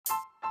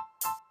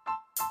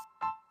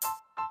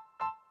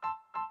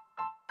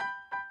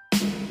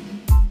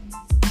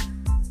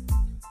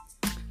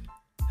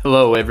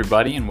Hello,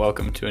 everybody, and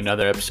welcome to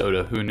another episode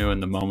of Who Knew in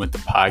the Moment, the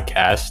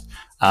podcast.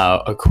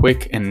 A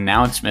quick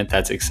announcement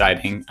that's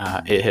exciting.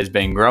 It has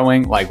been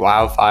growing like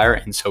wildfire,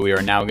 and so we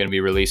are now going to be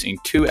releasing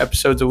 2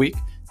 episodes a week.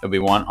 There'll be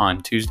one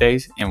on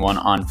Tuesdays and one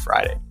on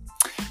Friday.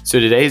 So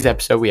today's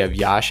episode, we have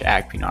Yash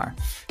Akpinar.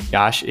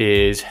 Yash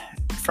is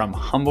from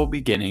humble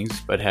beginnings,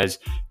 but has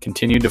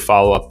continued to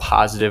follow a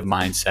positive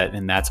mindset,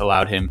 and that's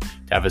allowed him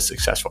to have a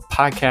successful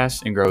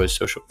podcast and grow his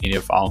social media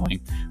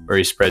following, where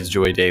he spreads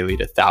joy daily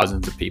to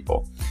thousands of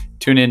people.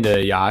 Tune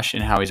into Yash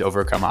and how he's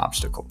overcome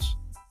obstacles.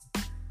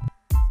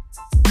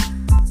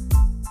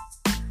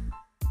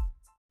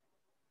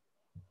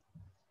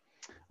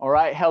 All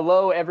right.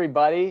 Hello,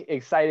 everybody.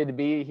 Excited to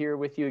be here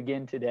with you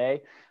again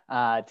today.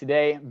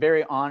 Today,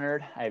 very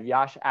honored. I have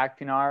Yash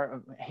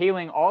Akpinar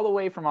hailing all the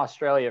way from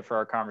Australia for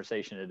our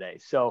conversation today.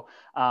 So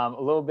a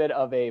little bit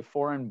of a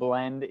foreign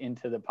blend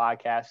into the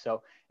podcast.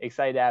 So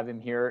excited to have him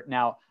here.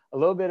 Now, a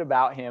little bit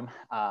about him.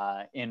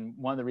 And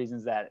one of the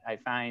reasons that I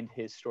find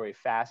his story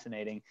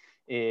fascinating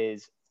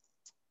is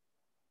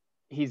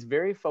he's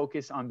very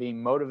focused on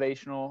being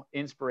motivational,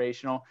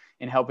 inspirational,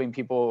 and helping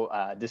people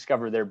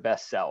discover their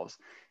best selves.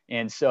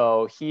 And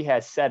so he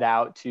has set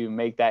out to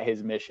make that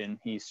his mission.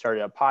 He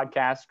started a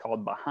podcast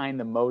called Behind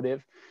the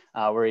Motive,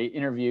 where he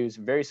interviews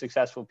very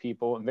successful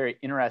people and very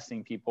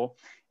interesting people,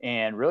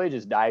 and really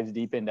just dives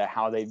deep into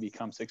how they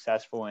become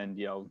successful and,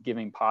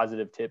 giving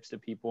positive tips to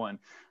people and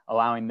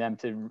allowing them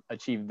to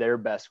achieve their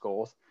best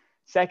goals.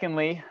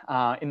 Secondly,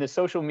 in the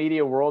social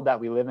media world that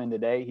we live in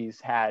today,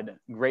 he's had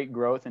great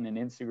growth in an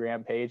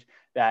Instagram page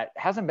that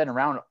hasn't been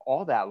around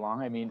all that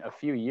long. I mean, a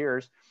few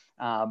years.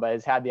 But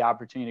has had the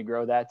opportunity to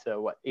grow that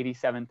to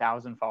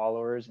 87,000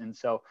 followers. And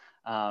so,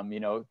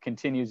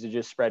 continues to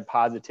just spread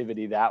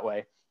positivity that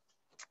way.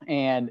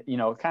 And,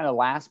 kind of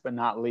last but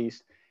not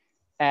least,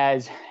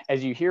 as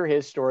you hear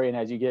his story and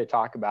as you get to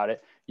talk about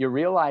it, you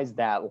realize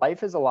that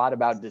life is a lot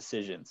about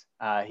decisions.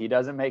 He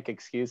doesn't make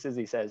excuses.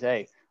 He says,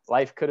 hey,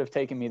 life could have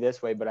taken me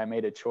this way, but I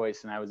made a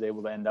choice and I was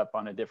able to end up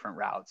on a different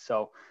route.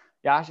 So,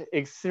 Yash,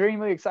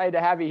 extremely excited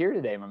to have you here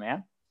today, my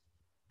man.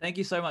 Thank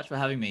you so much for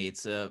having me.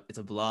 It's a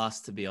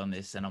blast to be on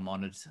this, and I'm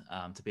honored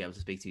to be able to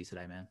speak to you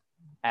today, man.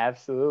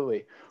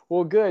 Absolutely.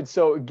 Well, good.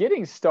 So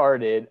getting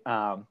started,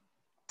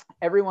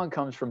 everyone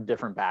comes from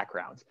different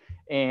backgrounds.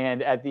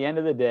 And at the end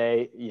of the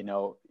day,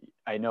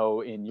 I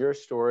know in your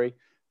story,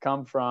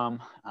 come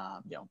from,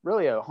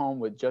 really a home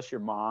with just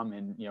your mom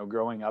and,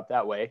 growing up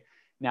that way.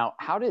 Now,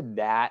 how did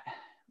that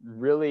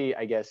really,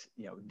 I guess,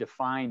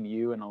 define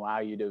you and allow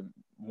you to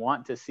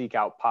want to seek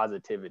out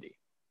positivity?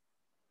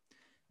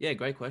 Yeah,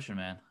 great question,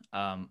 man.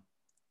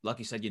 Like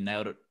you said, you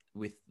nailed it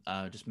with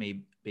just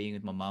me being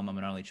with my mum. I'm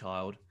an only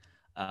child.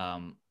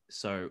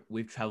 So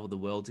we've traveled the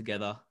world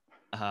together.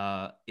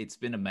 It's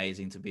been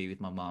amazing to be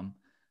with my mum.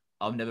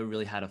 I've never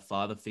really had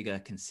a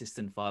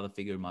consistent father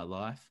figure in my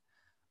life.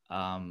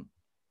 And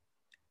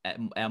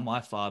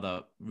my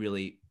father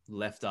really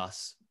left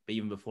us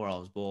even before I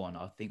was born.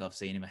 I think I've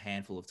seen him a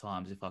handful of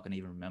times, if I can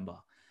even remember.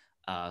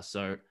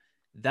 So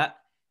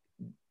that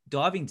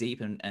diving deep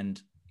and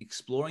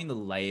exploring the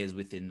layers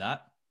within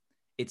that,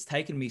 it's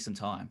taken me some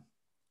time,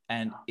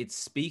 and it's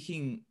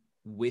speaking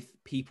with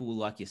people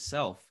like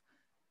yourself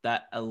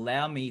that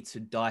allow me to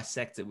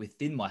dissect it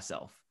within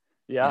myself.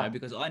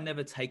 Because I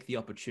never take the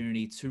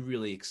opportunity to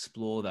really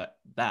explore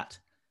that.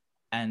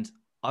 And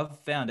I've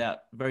found out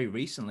very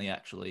recently,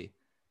 actually,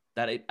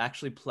 that it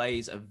actually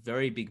plays a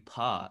very big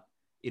part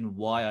in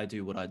why I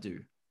do what I do.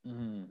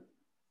 Mm-hmm.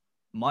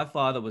 My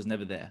father was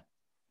never there.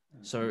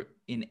 Mm-hmm. So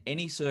in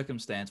any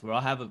circumstance where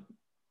I have a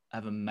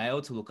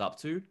male to look up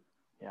to,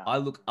 I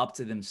look up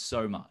to them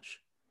so much.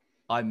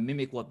 I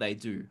mimic what they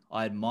do.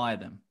 I admire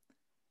them.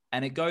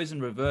 And it goes in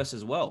reverse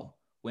as well.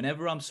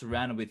 Whenever I'm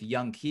surrounded with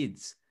young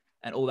kids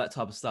and all that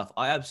type of stuff,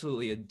 I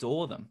absolutely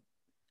adore them.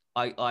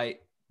 I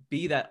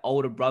be that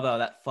older brother,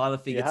 that father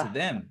figure to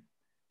them,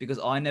 because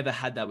I never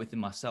had that within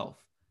myself.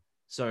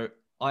 So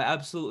I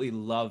absolutely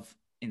love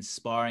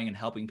inspiring and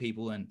helping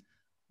people. And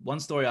one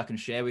story I can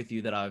share with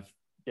you that I've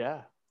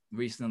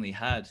recently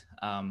had,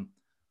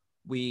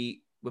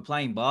 we were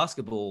playing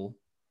basketball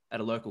at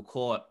a local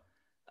court,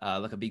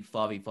 like a big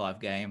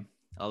 5v5 game.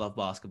 I love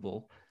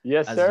basketball.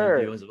 Yes, as sir.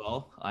 You do as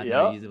well. I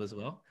know you do as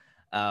well.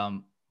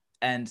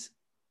 And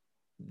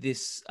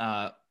this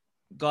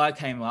guy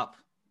came up,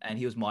 and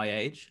he was my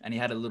age, and he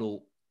had a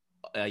little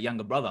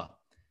younger brother.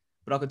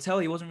 But I could tell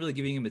he wasn't really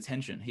giving him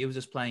attention. He was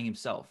just playing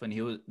himself, and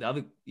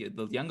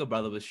the younger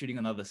brother was shooting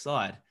on the other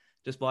side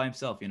just by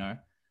himself,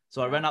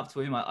 So I ran up to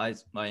him. I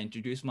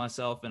introduced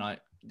myself, and I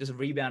just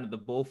rebounded the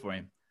ball for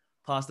him.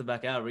 Passed it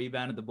back out,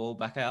 rebounded the ball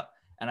back out.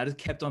 And I just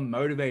kept on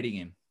motivating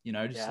him,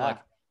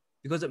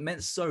 because it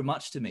meant so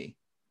much to me.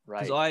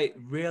 Because I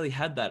rarely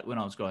had that when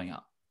I was growing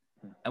up.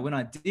 And when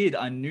I did,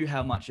 I knew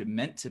how much it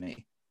meant to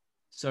me.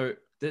 So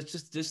there's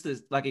just this,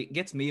 it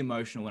gets me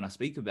emotional when I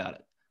speak about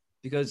it,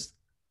 because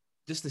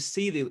just to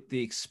see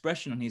the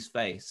expression on his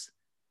face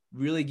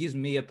really gives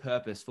me a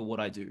purpose for what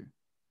I do.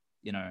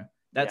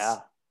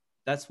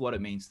 That's what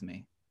it means to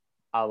me.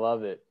 I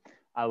love it.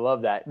 I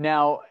love that.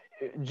 Now,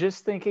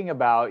 just thinking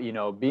about,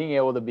 being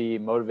able to be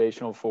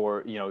motivational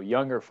for,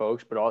 younger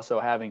folks, but also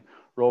having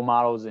role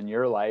models in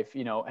your life,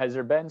 has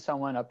there been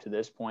someone up to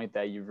this point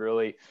that you've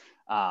really,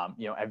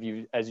 have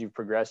you, as you've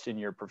progressed in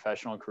your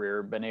professional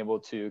career, been able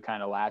to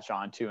kind of latch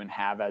onto and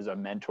have as a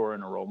mentor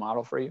and a role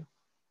model for you?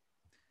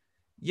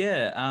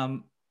 Yeah.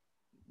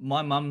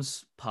 My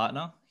mum's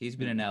partner, he's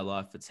been in our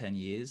life for 10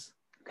 years,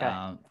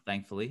 Okay.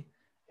 Thankfully.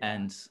 Yeah.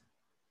 And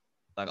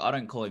like, I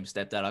don't call him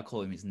stepdad, I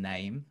call him his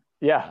name.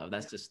 Yeah.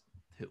 That's just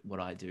what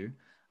I do.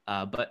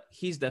 But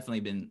he's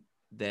definitely been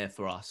there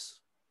for us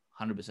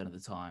 100% of the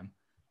time.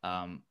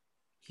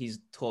 He's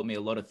taught me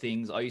a lot of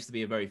things. I used to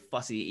be a very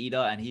fussy eater,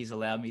 and he's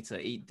allowed me to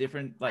eat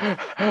different, like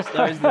just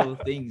those little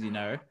things,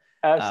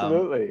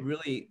 Absolutely.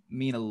 really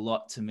mean a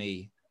lot to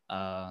me.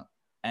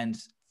 And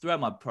throughout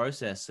my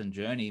process and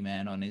journey,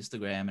 man, on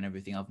Instagram and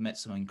everything, I've met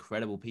some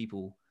incredible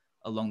people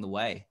along the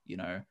way.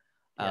 Yeah.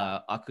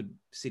 I could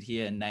sit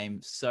here and name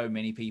so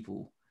many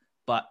people,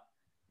 but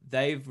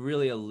they've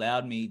really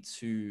allowed me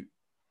to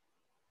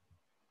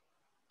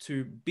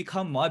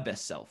become my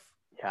best self.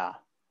 Yeah.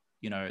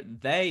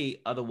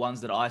 They are the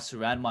ones that I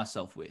surround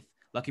myself with.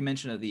 Like you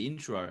mentioned at the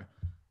intro,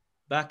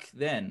 back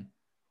then,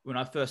 when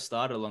I first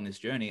started along this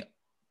journey,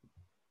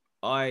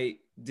 I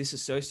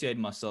disassociated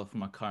myself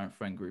from my current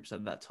friend groups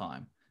at that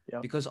time.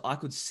 Yep. Because I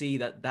could see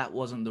that that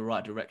wasn't the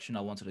right direction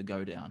I wanted to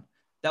go down.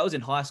 That was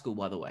in high school,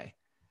 by the way.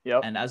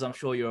 Yep. And as I'm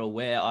sure you're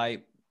aware, I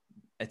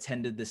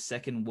attended the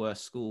second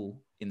worst school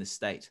in the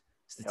state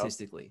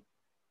statistically. Yep.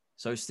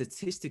 So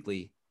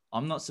statistically,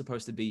 I'm not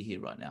supposed to be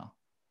here right now.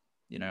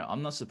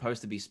 I'm not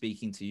supposed to be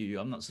speaking to you.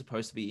 I'm not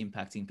supposed to be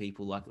impacting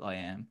people like I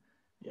am.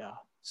 Yeah.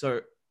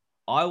 So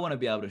I want to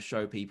be able to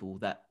show people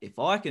that if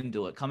I can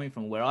do it, coming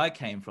from where I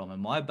came from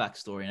and my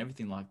backstory and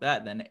everything like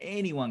that, then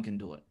anyone can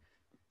do it.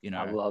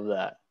 I love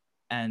that.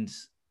 And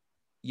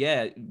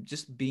yeah,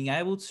 just being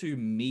able to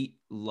meet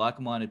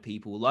like-minded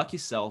people like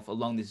yourself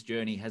along this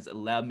journey has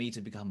allowed me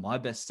to become my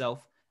best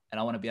self. And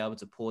I want to be able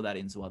to pour that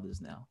into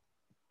others now.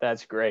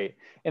 That's great.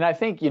 And I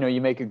think, you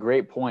make a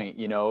great point,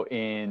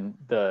 in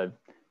the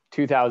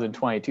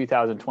 2020,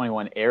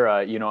 2021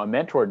 era, a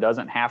mentor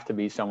doesn't have to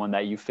be someone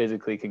that you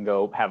physically can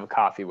go have a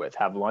coffee with,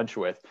 have lunch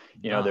with.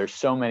 There's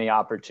so many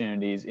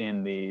opportunities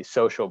in the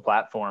social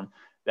platform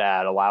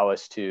that allow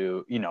us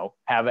to,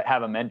 have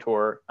a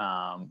mentor,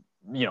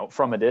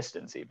 from a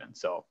distance even.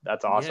 So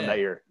that's awesome that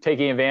you're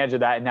taking advantage of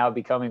that and now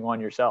becoming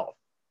one yourself.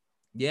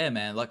 Yeah,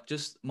 man. Like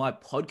just my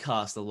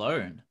podcast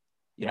alone,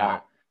 you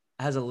know,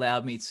 has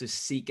allowed me to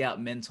seek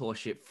out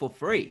mentorship for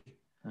free.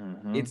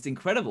 Mm-hmm. It's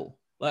incredible.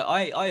 Like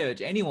I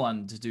urge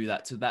anyone to do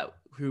that,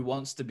 who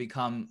wants to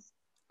become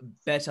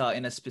better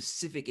in a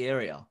specific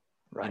area.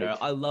 Right.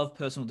 I love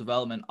personal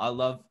development. I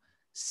love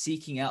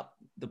seeking out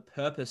the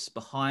purpose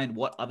behind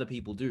what other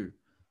people do,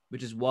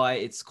 which is why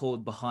it's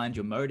called Behind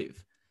Your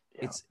Motive.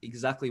 Yeah. It's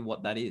exactly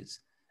what that is.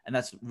 And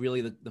that's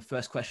really the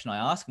first question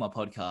I ask my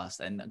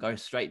podcast, and go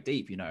straight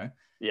deep,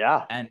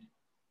 Yeah. And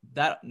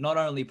that not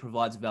only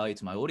provides value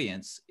to my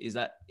audience, is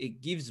that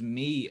it gives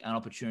me an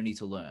opportunity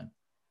to learn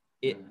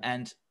it. Mm.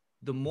 And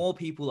the more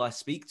people I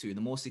speak to,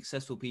 the more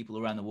successful people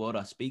around the world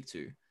I speak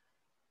to,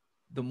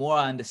 the more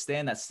I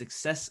understand that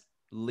success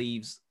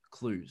leaves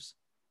clues.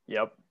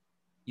 Yep.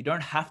 You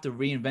don't have to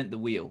reinvent the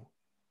wheel.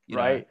 You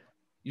know?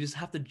 You just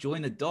have to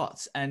join the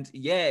dots. And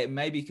yeah, it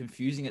may be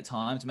confusing at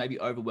times, maybe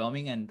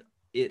overwhelming. And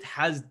it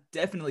has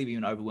definitely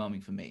been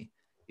overwhelming for me.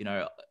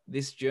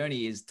 This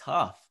journey is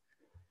tough.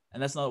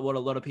 And that's not what a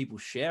lot of people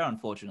share,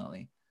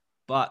 unfortunately.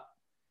 But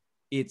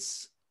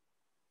it's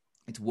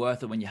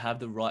worth it when you have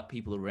the right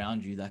people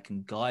around you that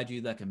can guide you,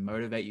 that can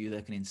motivate you,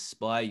 that can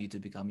inspire you to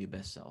become your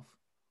best self.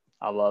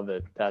 I love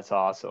it. That's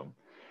awesome.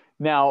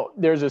 Now,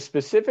 there's a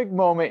specific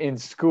moment in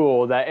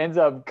school that ends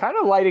up kind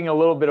of lighting a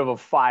little bit of a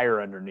fire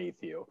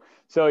underneath you.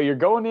 So you're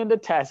going into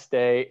test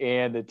day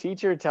and the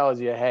teacher tells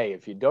you, hey,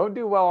 if you don't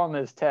do well on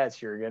this test,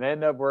 you're going to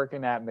end up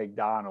working at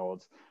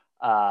McDonald's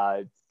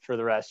for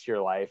the rest of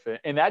your life.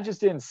 And that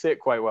just didn't sit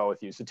quite well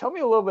with you. So tell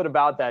me a little bit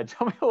about that.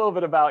 Tell me a little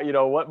bit about,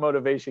 what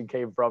motivation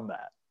came from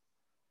that.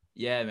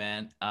 Yeah,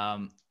 man.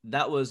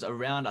 That was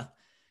around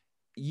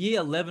year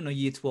 11 or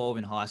year 12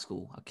 in high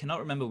school. I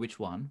cannot remember which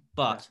one,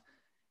 but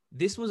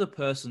this was a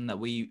person that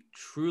we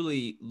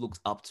truly looked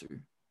up to.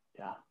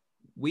 Yeah.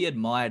 We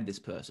admired this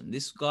person.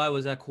 This guy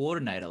was our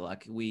coordinator.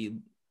 Like we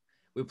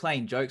were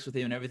playing jokes with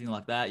him and everything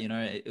like that.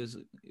 It was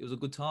a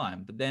good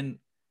time. But then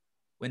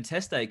when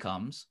test day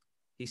comes,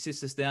 he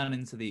sits us down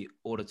into the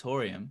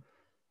auditorium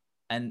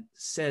and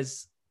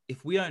says,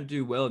 if we don't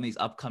do well in these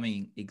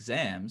upcoming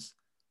exams,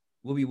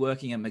 we'll be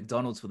working at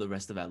McDonald's for the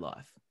rest of our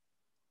life.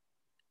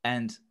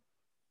 And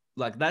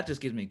like, that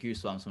just gives me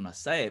goosebumps when I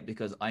say it,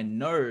 because I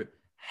know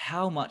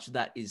how much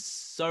that is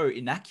so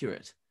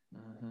inaccurate.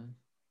 Mm-hmm.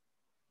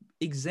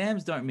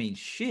 Exams don't mean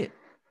shit.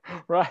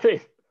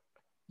 Right.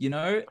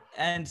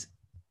 And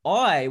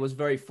I was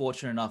very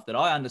fortunate enough that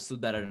I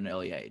understood that at an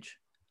early age.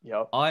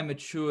 Yep. I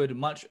matured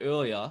much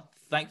earlier,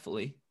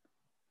 thankfully,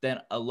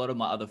 than a lot of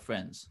my other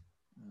friends.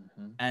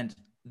 Mm-hmm. And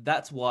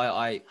that's why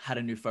I had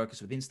a new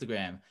focus with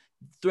Instagram.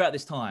 Throughout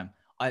this time,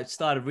 I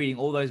started reading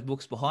all those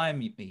books behind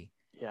me.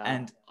 Yeah.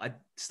 And I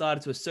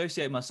started to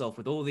associate myself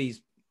with all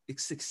these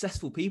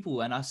successful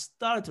people. And I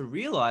started to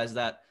realize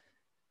that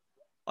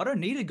I don't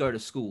need to go to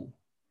school.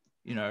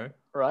 You know,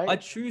 Right. I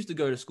choose to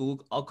go to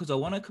school because I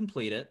want to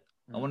complete it.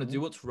 I want to Mhm.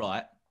 do what's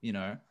right, you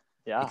know,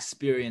 Yeah.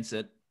 experience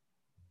it.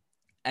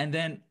 And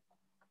then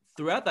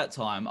throughout that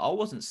time, I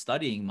wasn't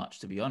studying much,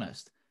 to be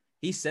honest.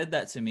 He said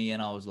that to me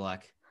and I was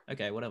like,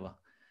 okay, whatever.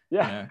 You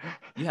Yeah. know,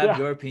 you have Yeah.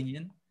 your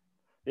opinion.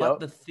 But Yep.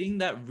 the thing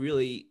that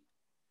really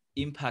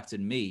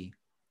impacted me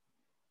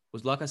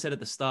was, like I said at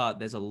the start,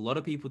 there's a lot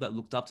of people that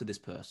looked up to this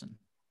person.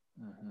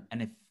 Mhm.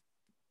 And if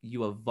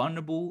you are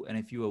vulnerable and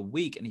if you are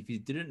weak and if you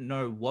didn't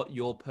know what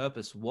your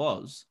purpose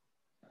was,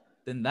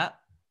 then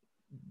that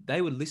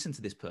they would listen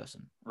to this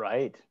person.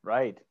 Right.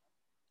 Right.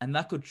 And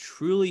that could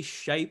truly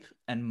shape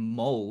and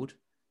mold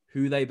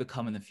who they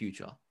become in the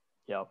future.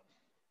 Yep.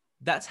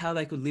 That's how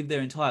they could live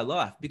their entire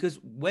life,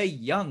 because we're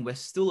young, we're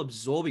still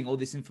absorbing all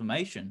this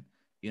information,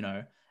 you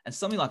know, and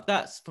something like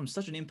that from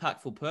such an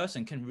impactful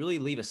person can really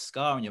leave a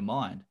scar on your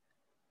mind.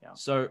 Yeah.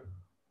 So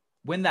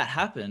when that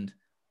happened,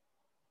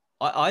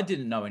 I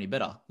didn't know any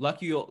better. Like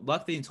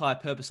the entire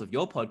purpose of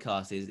your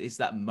podcast is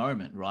that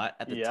moment, right?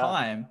 At the Yeah.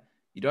 time,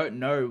 you don't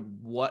know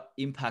what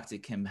impact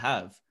it can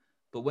have.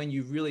 But when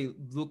you really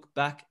look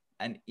back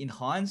and in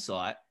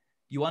hindsight,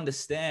 you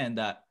understand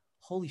that,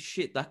 holy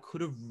shit, that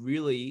could have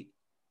really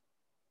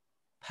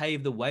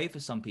paved the way for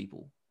some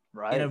people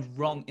Right.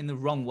 in the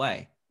wrong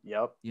way,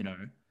 Yep. you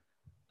know?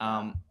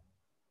 Yeah.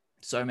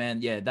 So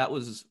man, yeah, that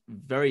was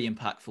very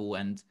impactful.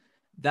 And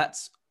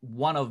that's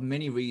one of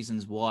many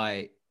reasons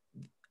why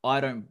I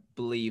don't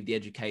believe the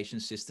education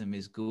system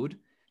is good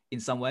in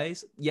some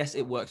ways. Yes,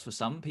 it works for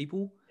some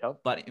people,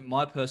 Yep. but in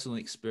my personal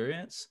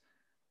experience,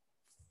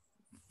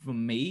 for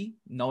me,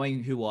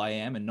 knowing who I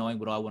am and knowing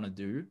what I want to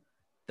do,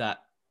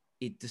 that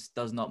it just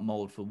does not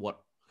mold for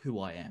who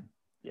I am.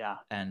 Yeah.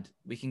 And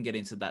we can get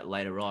into that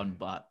later on,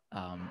 but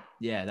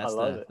yeah, I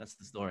love it. that's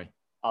the story.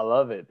 I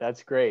love it.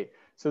 That's great.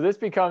 So this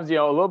becomes, a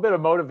little bit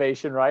of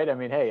motivation, right? I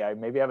mean, hey, I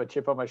maybe have a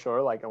chip on my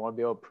shoulder. Like I want to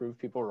be able to prove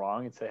people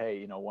wrong and say,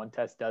 hey, one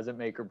test doesn't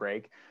make or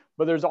break.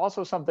 But there's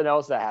also something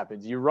else that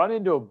happens. You run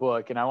into a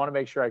book, and I want to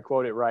make sure I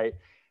quote it right.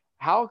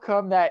 How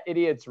come that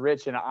idiot's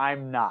rich and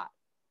I'm not?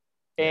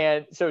 Yeah.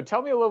 And so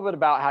tell me a little bit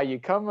about how you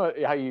come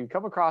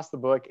across the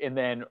book, and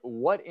then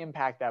what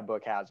impact that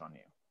book has on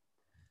you.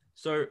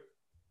 So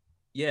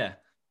yeah,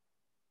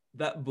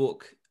 that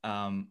book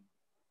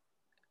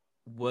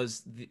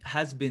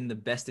has been the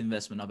best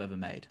investment I've ever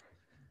made.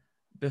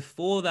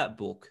 Before that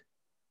book,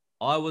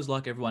 I was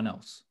like everyone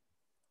else.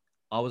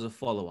 I was a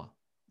follower.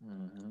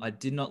 Mm-hmm. I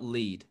did not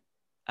lead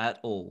at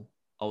all.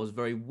 I was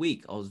very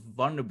weak. I was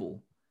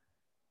vulnerable.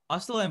 I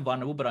still am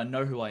vulnerable, but I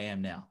know who I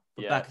am now.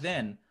 But back Yes.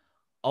 then,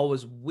 I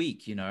was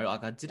weak,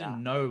 like I didn't Yeah.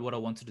 know what I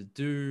wanted to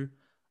do.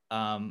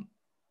 I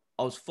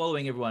was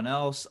following everyone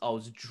else. I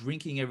was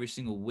drinking every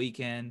single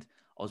weekend.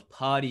 I was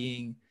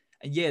partying.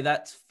 And yeah,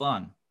 that's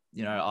fun.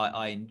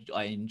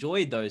 I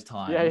enjoyed those Yeah.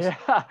 times,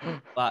 Yeah.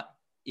 but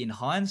in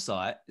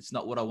hindsight, it's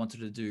not what I wanted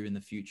to do in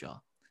the future.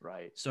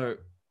 Right. So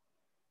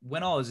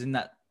when I was in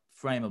that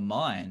frame of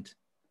mind,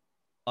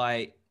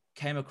 I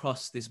came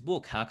across this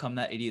book, How Come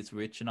That Idiot's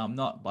Rich and I'm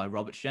Not, by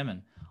Robert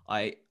Shemin.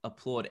 I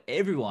applaud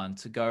everyone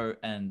to go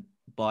and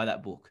buy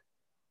that book,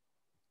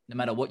 no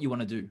matter what you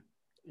want to do.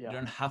 Yeah. You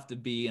don't have to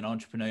be an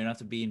entrepreneur. You don't have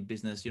to be in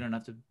business. You don't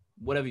have to,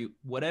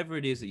 whatever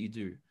it is that you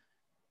do.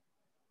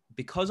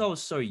 Because I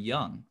was so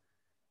young,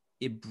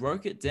 it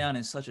broke it down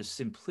in such a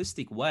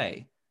simplistic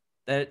way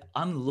that it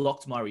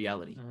unlocked my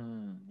reality.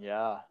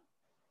 Yeah.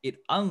 It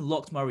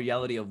unlocked my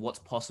reality of what's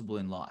possible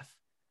in life.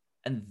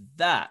 And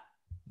that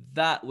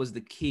was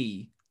the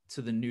key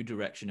to the new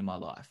direction in my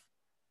life.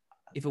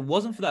 If it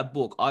wasn't for that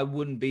book, I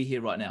wouldn't be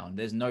here right now. And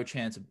there's no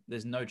chance.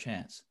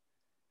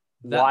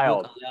 That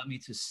Wild. book allowed me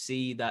to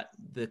see that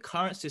the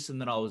current system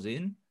that I was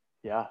in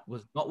Yeah.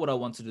 was not what I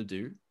wanted to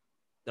do,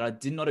 that I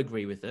did not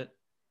agree with it.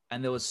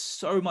 And there was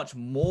so much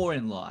more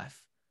in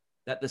life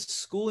that the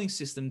schooling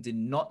system did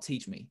not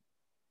teach me,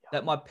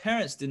 that my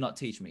parents did not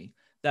teach me,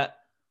 that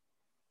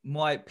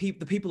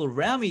the people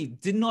around me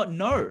did not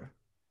know.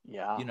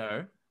 Yeah.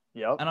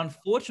 Yep. And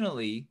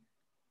unfortunately,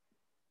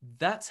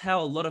 that's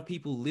how a lot of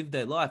people live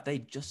their life. They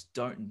just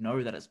don't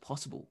know that it's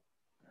possible.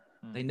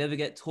 They never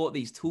get taught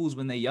these tools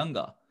when they're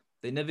younger.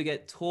 They never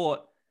get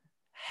taught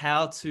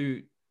how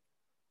to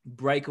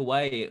break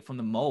away from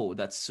the mold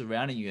that's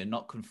surrounding you and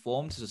not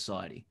conform to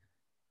society.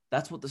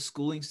 That's what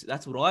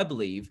I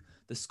believe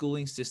the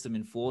schooling system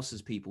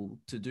enforces people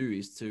to do,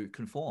 is to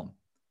conform,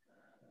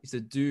 is to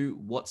do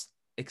what's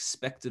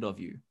expected of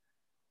you,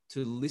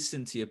 to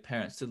listen to your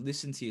parents, to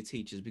listen to your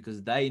teachers,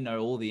 because they know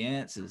all the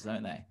answers,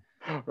 don't they?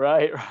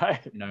 Right.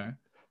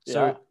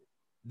 So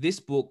this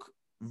book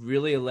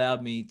really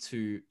allowed me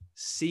to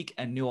seek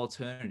a new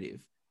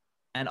alternative,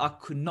 and I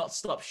could not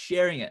stop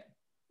sharing it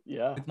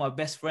with my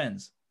best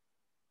friends.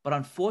 But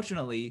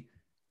unfortunately,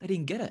 they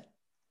didn't get it.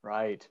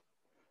 Right.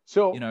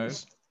 So,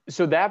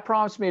 so that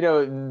prompts me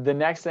to the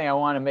next thing I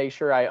want to make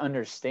sure I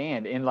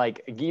understand and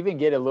like even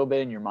get a little bit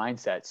in your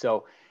mindset.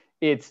 So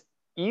it's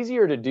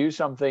easier to do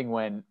something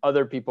when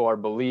other people are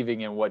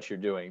believing in what you're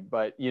doing.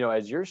 But, you know,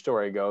 as your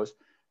story goes,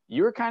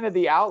 you were kind of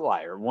the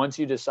outlier once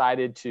you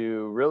decided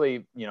to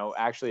really, you know,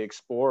 actually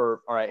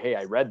explore, all right, hey,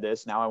 I read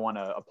this, now I want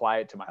to apply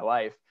it to my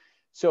life.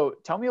 So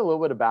tell me a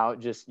little bit about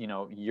just, you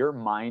know, your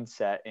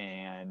mindset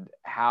and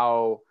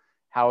how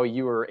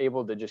you were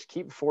able to just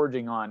keep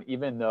forging on,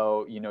 even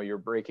though, you know, you're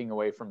breaking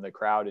away from the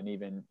crowd and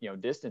even, you know,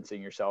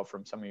 distancing yourself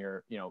from some of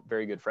your, you know,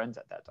 very good friends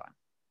at that time.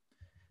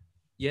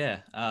 Yeah.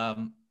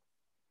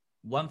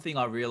 One thing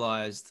I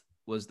realized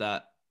was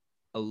that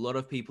a lot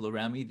of people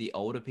around me, the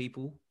older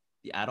people,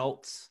 the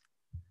adults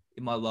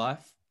in my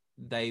life,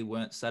 they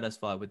weren't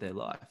satisfied with their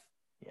life.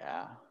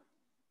 Yeah.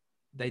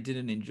 They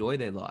didn't enjoy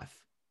their life,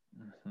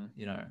 Mm-hmm.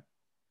 you know,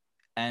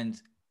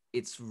 and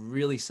it's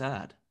really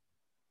sad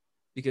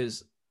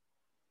because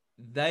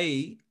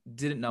they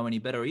didn't know any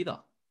better either.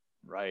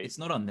 Right. It's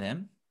not on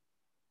them,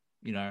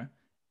 you know,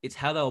 it's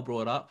how they were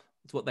brought up.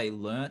 It's what they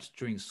learnt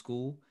during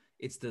school.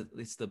 It's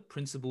the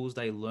principles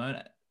they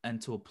learn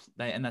and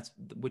that's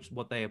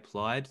what they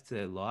applied to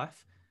their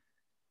life.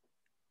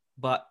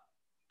 But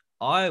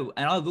I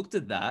looked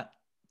at that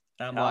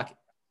and I'm Yeah. like,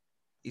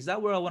 is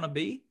that where I want to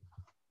be?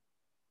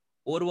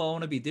 Or do I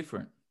want to be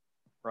different?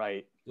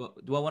 Right.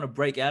 Do I want to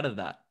break out of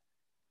that?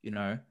 You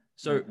know?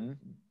 So Mm-hmm.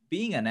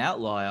 being an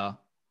outlier,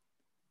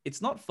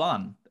 it's not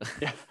fun.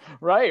 Yeah.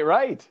 Right.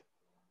 Right.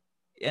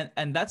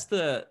 And that's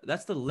the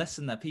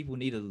lesson that people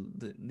need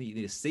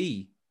to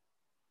see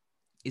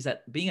is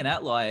that being an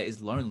outlier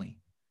is lonely.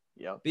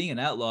 Yep. Being an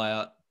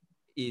outlier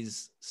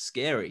is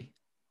scary.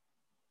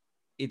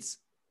 It's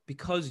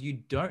because you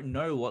don't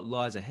know what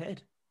lies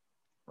ahead.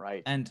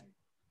 Right. And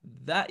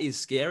that is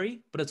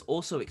scary, but it's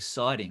also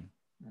exciting.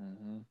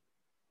 Mm-hmm.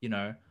 You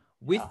know,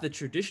 with Yeah. the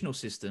traditional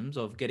systems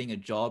of getting a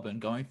job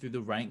and going through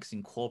the ranks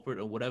in corporate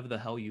or whatever the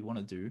hell you want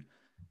to do,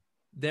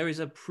 there is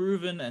a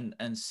proven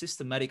and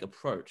systematic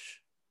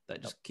approach that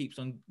Yep. just keeps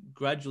on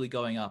gradually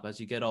going up as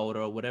you get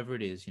older or whatever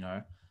it is, you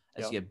know,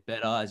 as Yep. you get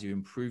better, as you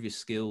improve your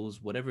skills,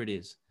 whatever it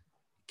is,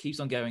 it keeps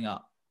on going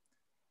up.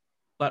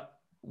 But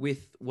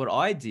with what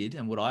I did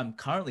and what I'm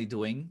currently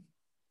doing,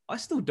 I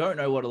still don't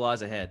know what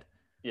lies ahead,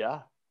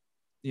 Yeah.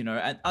 you know,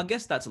 and I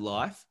guess that's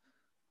life.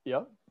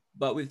 Yep.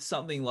 But with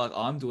something like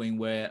I'm doing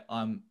where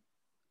I'm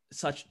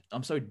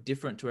so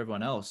different to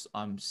everyone else,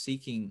 I'm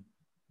seeking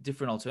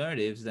different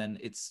alternatives, then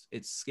it's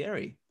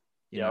scary,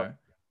 you Yep. know.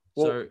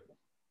 Well, So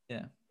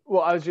yeah.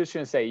 well, I was just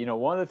going to say, you know,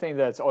 one of the things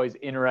that's always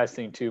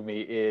interesting to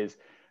me is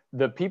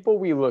the people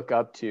we look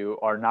up to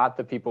are not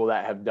the people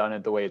that have done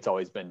it the way it's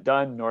always been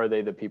done, nor are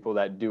they the people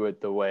that do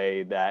it the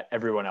way that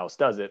everyone else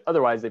does it.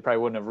 Otherwise, they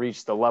probably wouldn't have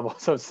reached the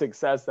levels of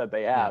success that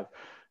they Yeah. have.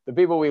 The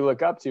people we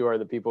look up to are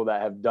the people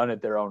that have done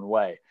it their own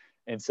way.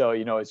 And so,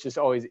 you know, it's just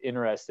always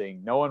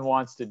interesting. No one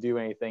wants to do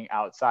anything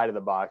outside of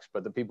the box,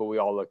 but the people we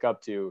all look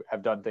up to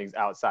have done things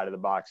outside of the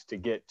box to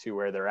get to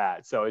where they're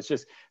at. So it's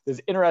just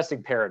this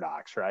interesting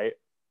paradox, right?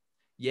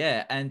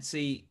 Yeah, and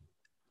see,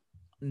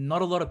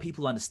 not a lot of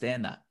people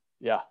understand that.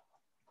 Yeah.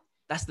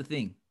 That's the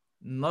thing.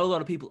 Not a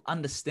lot of people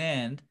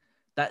understand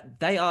that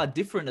they are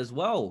different as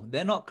well.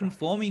 They're not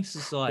conforming to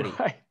society,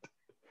 Right.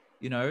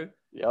 you know,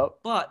 Yep.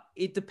 but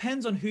it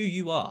depends on who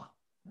you are.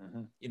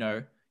 Mm-hmm. You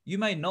know, you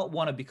may not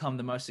want to become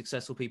the most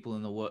successful people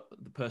in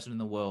the person in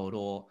the world,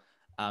 or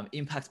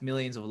impact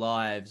millions of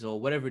lives, or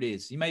whatever it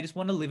is. You may just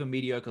want to live a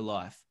mediocre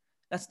life.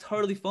 That's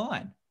totally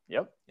fine.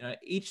 Yep. You know,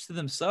 each to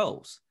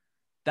themselves.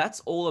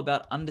 That's all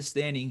about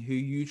understanding who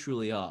you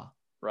truly are.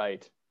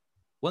 Right.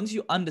 Once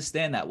you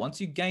understand that, once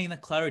you gain the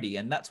clarity,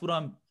 and that's what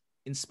I'm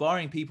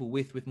inspiring people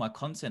with my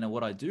content and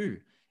what I do,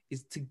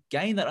 is to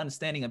gain that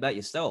understanding about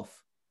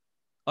yourself.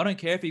 I don't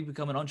care if you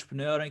become an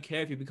entrepreneur. I don't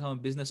care if you become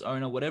a business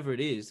owner, whatever it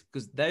is,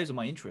 because those are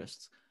my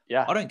interests.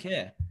 Yeah. I don't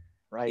care.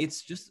 Right.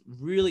 It's just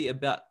really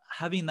about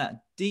having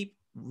that deep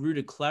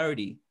rooted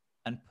clarity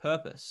and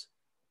purpose.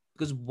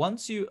 Because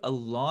once you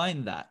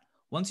align that,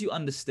 once you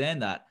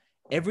understand that,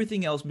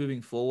 everything else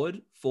moving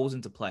forward falls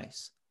into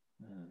place.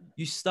 Mm.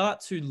 You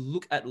start to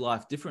look at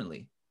life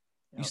differently.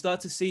 You Yep. start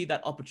to see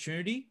that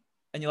opportunity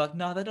and you're like,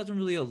 no, that doesn't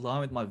really align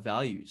with my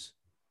values.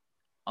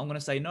 I'm going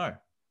to say no,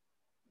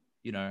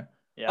 you know.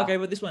 Yeah. Okay,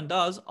 but this one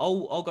does.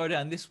 I'll go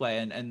down this way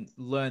and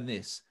learn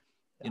this,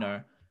 you Yeah.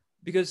 know,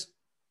 because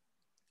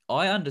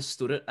I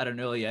understood it at an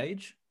early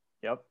age,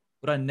 Yep.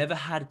 but I never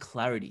had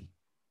clarity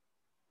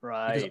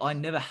because Right. I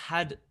never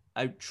had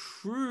a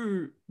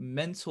true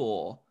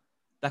mentor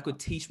that could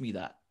teach me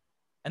that.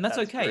 And that's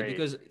That's okay great.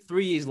 because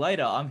 3 years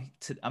later,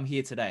 I'm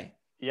here today,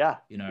 Yeah.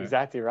 you know.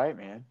 Exactly right,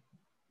 man.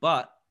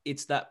 But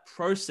it's that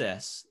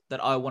process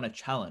that I want to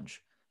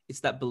challenge. It's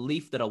that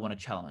belief that I want to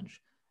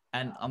challenge.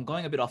 And Yeah. I'm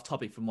going a bit off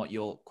topic from what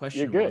your You're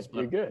question good. was,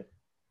 You're but good.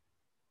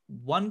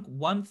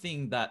 one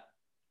thing that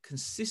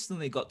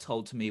consistently got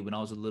told to me when I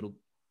was a little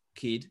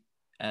kid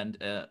and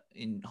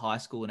in high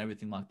school and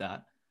everything like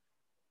that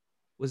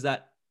was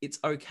that it's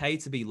okay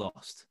to be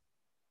lost.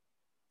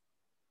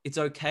 It's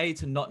okay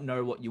to not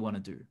know what you want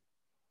to do.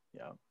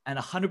 Yeah. And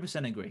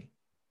 100% agree.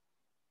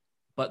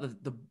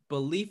 But the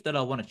belief that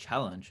I want to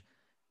challenge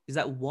is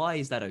that why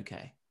is that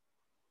okay?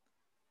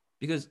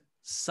 Because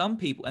some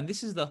people, and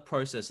this is the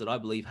process that I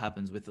believe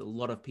happens with a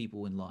lot of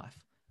people in life.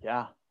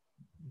 Yeah.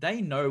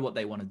 They know what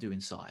they want to do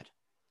inside.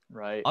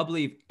 Right. I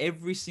believe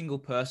every single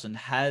person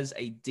has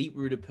a deep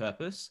rooted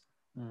purpose,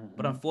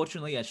 but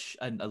unfortunately,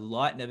 a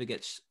light never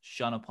gets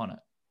shone upon it.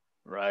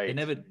 Right.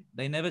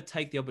 They never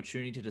take the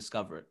opportunity to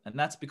discover it. And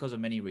that's because of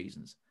many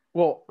reasons.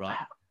 Well, right.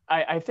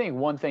 I think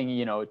one thing,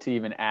 to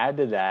even add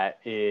to that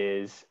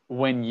is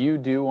when you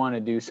do want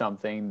to do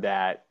something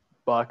that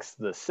bucks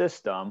the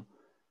system,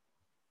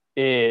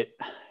 the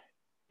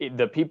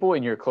people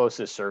in your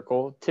closest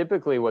circle,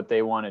 typically what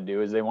they want to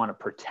do is they want to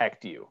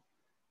protect you,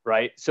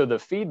 right? So the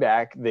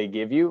feedback they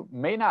give you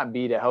may not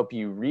be to help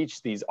you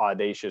reach these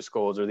audacious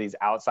goals or these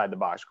outside the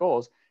box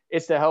goals.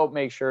 It's to help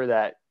make sure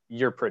that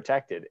you're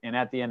protected. And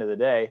at the end of the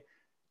day,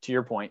 to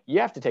your point,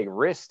 you have to take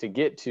risks to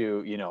get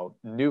to,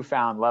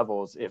 newfound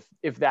levels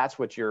if that's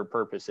what your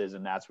purpose is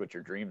and that's what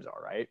your dreams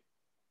are, right?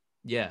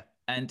 Yeah.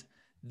 And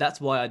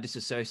that's why I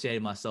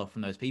disassociated myself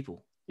from those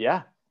people.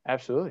 Yeah,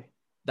 absolutely.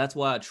 That's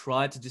why I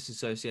tried to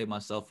disassociate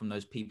myself from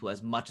those people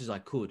as much as I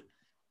could.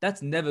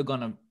 That's never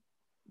going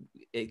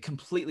to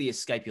completely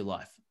escape your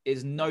life.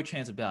 There's no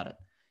chance about it.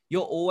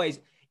 You're always,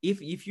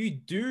 if you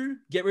do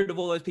get rid of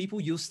all those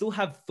people, you'll still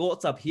have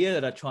thoughts up here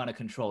that are trying to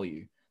control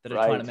you, that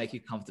are trying to make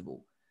you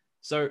comfortable.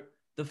 So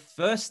the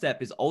first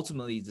step is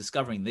ultimately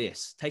discovering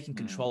this, taking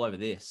control over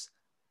this.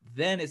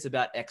 Then it's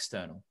about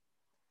external.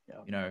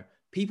 Yep.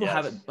 People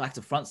have it back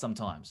to front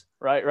sometimes.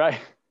 Right.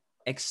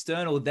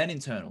 External, then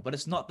internal, but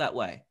it's not that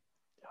way.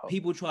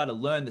 People try to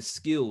learn the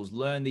skills,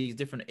 learn these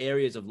different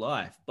areas of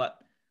life. But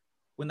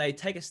when they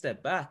take a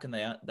step back and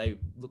they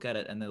look at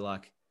it and they're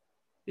like,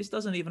 this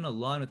doesn't even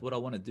align with what I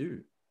want to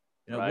do.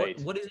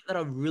 What is it that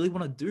I really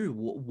want to do?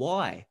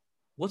 Why?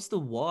 What's the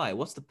why?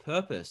 What's the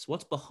purpose?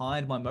 What's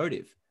behind my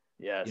motive?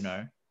 Yes.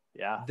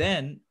 Yeah.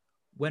 Then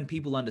when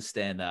people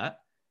understand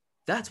that,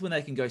 that's when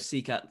they can go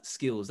seek out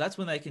skills. That's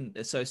when they can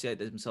associate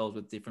themselves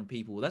with different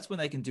people. That's when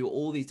they can do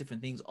all these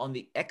different things on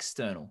the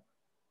external.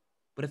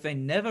 But if they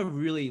never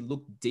really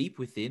look deep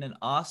within and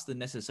ask the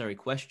necessary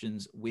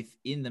questions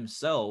within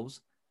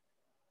themselves,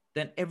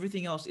 then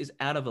everything else is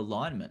out of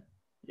alignment.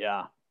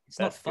 Yeah. It's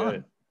not fun.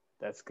 Good.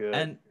 That's good.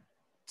 And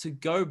to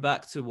go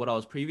back to what I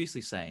was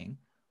previously saying,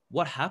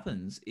 what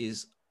happens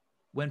is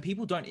when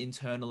people don't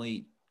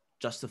internally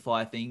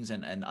justify things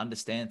and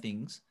understand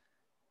things,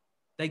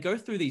 they go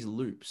through these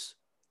loops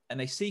and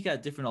they seek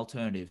out different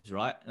alternatives,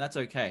 right? And that's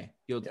okay.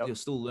 You're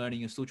still learning.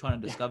 You're still trying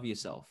to discover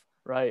yourself.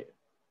 Right.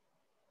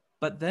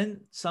 But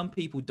then some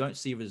people don't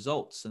see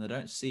results and they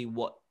don't see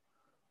what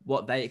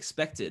they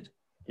expected.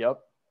 Yep.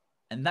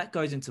 And that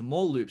goes into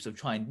more loops of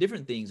trying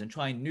different things and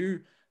trying new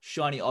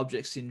shiny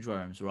object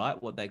syndromes,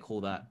 right? What they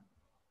call that.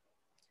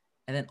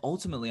 And then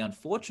ultimately,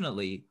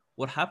 unfortunately,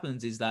 what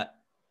happens is that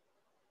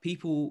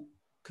people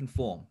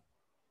conform.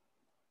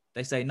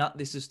 They say, no,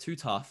 this is too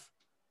tough.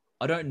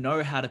 I don't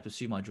know how to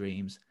pursue my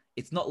dreams.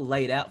 It's not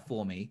laid out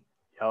for me.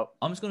 Yep.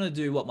 I'm just going to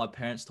do what my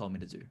parents told me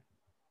to do.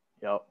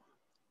 Yep.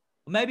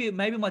 Maybe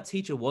my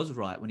teacher was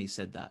right when he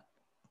said that.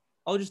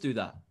 I'll just do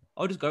that.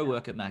 I'll just go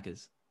work at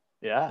Macca's.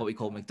 Yeah. What we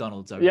call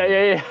McDonald's over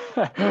here.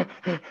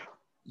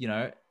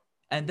 Yeah.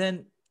 And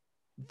then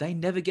they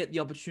never get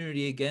the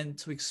opportunity again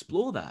to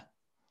explore that.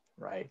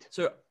 Right.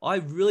 So I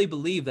really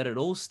believe that it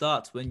all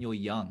starts when you're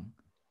young.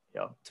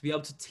 Yep. To be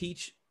able to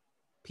teach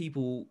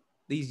people,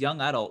 these young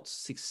adults,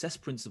 success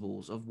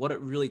principles of what it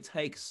really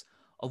takes,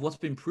 of what's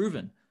been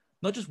proven.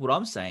 Not just what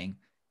I'm saying.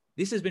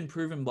 This has been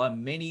proven by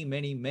many,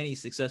 many, many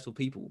successful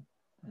people.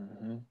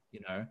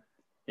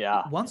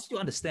 Yeah. Once you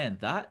understand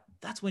that,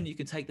 that's when you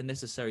can take the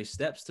necessary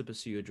steps to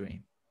pursue your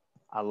dream.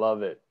 I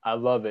love it.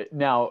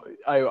 Now,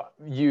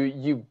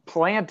 you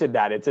planted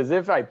that. It's as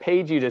if I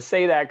paid you to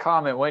say that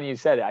comment when you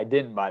said it. I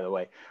didn't, by the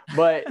way.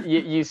 But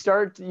you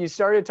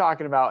started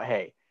talking about,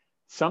 hey,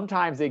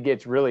 sometimes it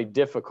gets really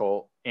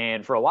difficult.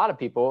 And for a lot of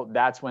people,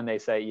 that's when they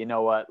say, you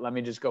know what, let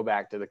me just go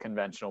back to the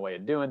conventional way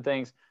of doing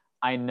things.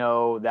 I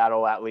know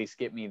that'll at least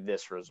get me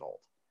this result.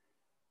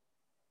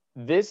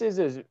 This is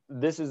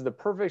the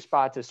perfect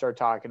spot to start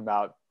talking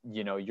about,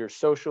 your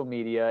social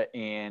media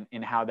and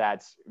how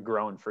that's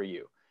grown for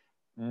you.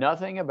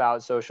 Nothing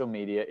about social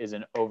media is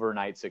an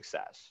overnight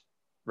success,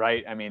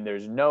 right? I mean,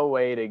 there's no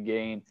way to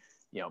gain,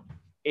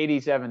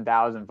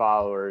 87,000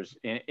 followers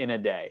in a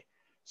day.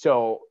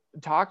 So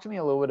talk to me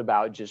a little bit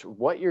about just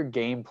what your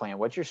game plan,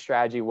 what your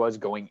strategy was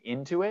going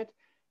into it.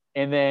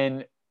 And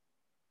then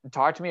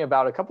talk to me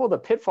about a couple of the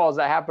pitfalls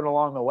that happened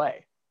along the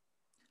way.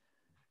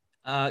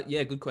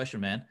 Yeah, good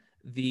question, man.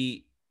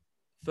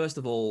 First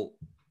of all,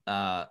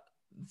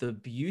 the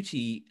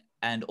beauty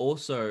and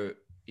also,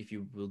 if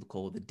you will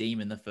call it the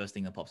demon, the first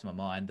thing that pops in my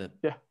mind, the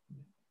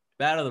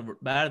better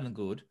than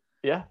good,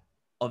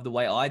 of the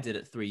way I did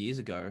it 3 years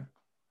ago,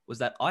 was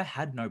that I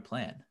had no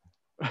plan.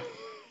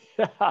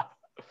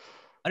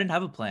 I didn't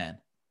have a plan.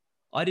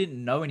 I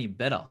didn't know any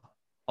better.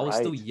 I was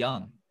still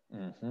young.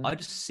 Mm-hmm. I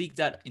just seeked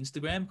out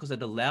Instagram because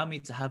it allowed me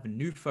to have a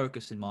new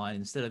focus in mind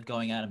instead of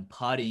going out and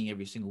partying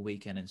every single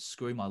weekend and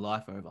screwing my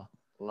life over.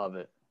 Love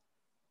it.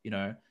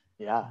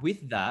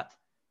 With that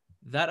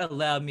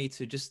allowed me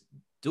to just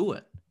do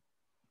it.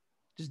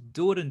 Just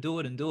do it and do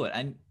it and do it.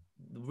 And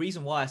the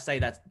reason why I say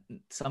that's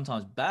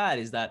sometimes bad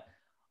is that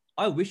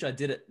I wish I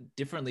did it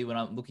differently when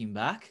I'm looking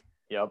back.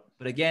 Yep.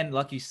 But again,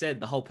 like you said,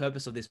 the whole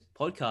purpose of this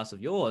podcast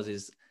of yours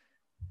is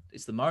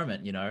it's the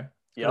moment, you know,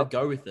 gotta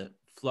go with it,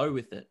 flow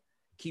with it,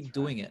 keep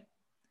doing it.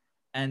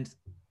 And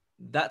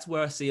that's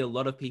where I see a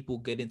lot of people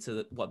get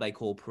into what they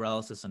call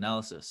paralysis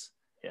analysis.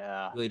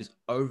 Yeah. Really just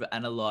over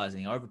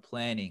analyzing, over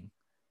planning,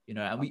 you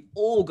know, and we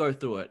all go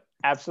through it.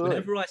 Absolutely.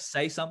 Whenever I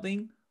say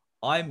something,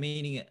 I'm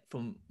meaning it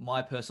from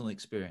my personal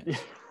experience.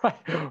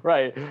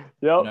 Right. Yep.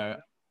 You know,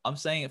 I'm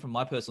saying it from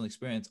my personal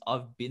experience.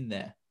 I've been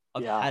there.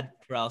 I've had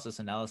paralysis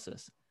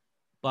analysis.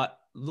 But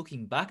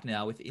looking back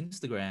now with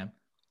Instagram,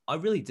 I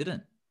really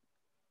didn't.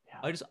 Yeah.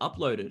 I just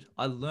uploaded.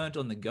 I learned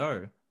on the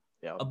go.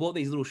 Yep. I bought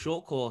these little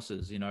short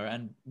courses, you know,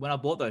 and when I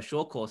bought those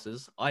short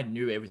courses, I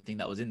knew everything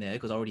that was in there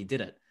because I already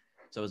did it.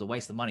 So it was a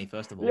waste of money,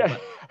 first of all,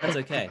 but that's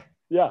okay.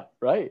 Yeah,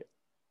 right.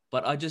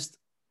 But I just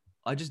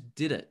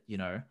did it, you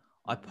know.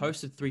 I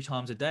posted 3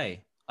 times a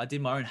day. I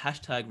did my own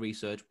hashtag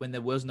research when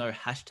there was no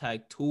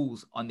hashtag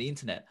tools on the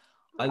internet.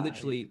 Right. I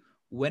literally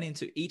went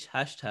into each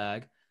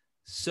hashtag,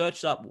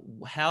 searched up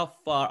how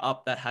far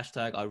up that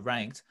hashtag I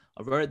ranked.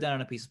 I wrote it down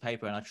on a piece of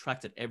paper and I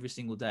tracked it every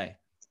single day.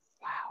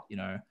 Wow. You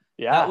know,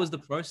 yeah, that was the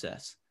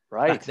process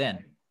back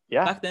then.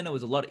 Yeah. Back then it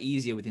was a lot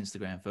easier with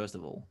Instagram, first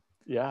of all.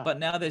 Yeah. But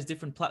now there's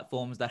different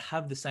platforms that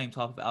have the same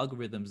type of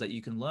algorithms that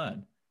you can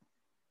learn.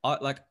 I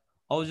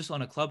was just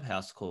on a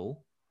Clubhouse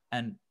call,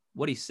 and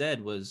what he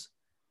said was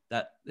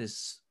that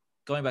there's,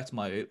 going back to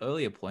my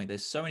earlier point,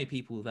 there's so many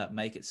people that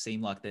make it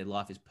seem like their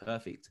life is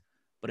perfect.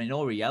 But in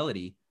all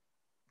reality,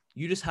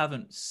 you just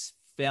haven't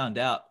found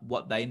out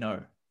what they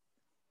know.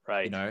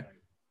 Right. You know,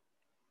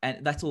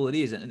 and that's all it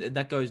is. And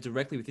that goes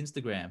directly with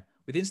Instagram.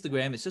 With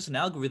Instagram, it's just an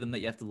algorithm that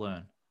you have to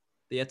learn,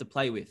 that you have to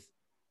play with,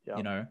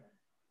 you know,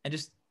 and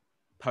just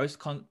post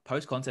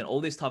content,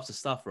 all these types of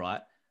stuff,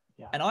 right?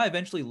 Yeah. And I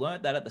eventually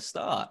learned that at the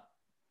start.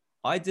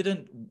 I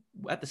didn't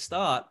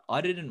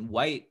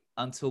wait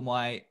until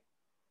my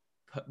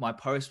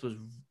post was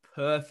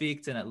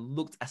perfect and it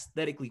looked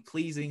aesthetically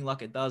pleasing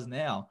like it does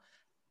now.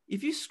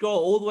 If you scroll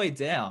all the way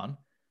down,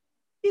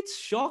 it's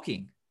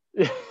shocking.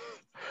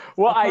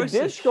 Well, I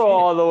did scroll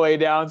all the way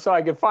down so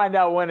I could find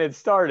out when it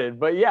started.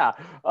 But yeah,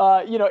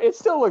 you know, it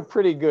still looked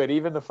pretty good.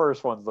 Even the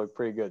first ones looked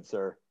pretty good,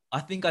 sir. I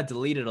think I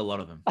deleted a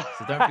lot of them,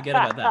 so don't forget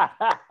about that.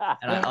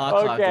 And I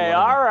archived okay, a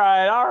lot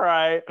of them. All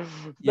right.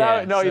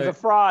 Yeah, no, he's a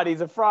fraud.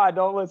 He's a fraud.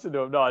 Don't listen to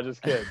him. No, I'm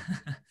just kidding.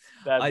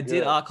 I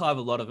did archive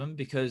a lot of them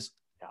because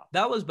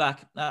that was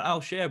back.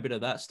 I'll share a bit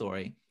of that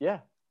story.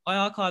 Yeah.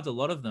 I archived a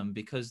lot of them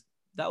because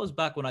that was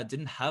back when I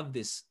didn't have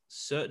this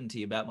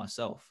certainty about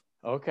myself.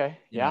 Okay.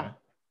 You know?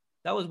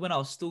 That was when I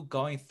was still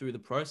going through the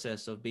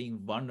process of being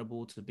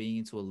vulnerable to being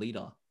into a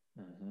leader,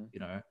 you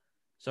know?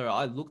 So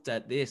I looked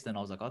at this and I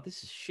was like, oh,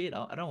 this is shit.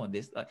 I don't want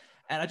this.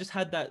 And I just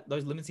had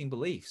those limiting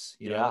beliefs,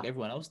 you know, like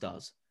everyone else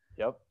does.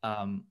 Yep.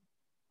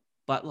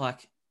 But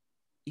like,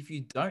 if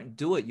you don't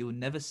do it, you'll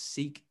never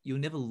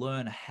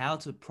learn how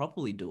to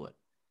properly do it.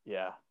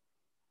 Yeah.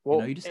 Well,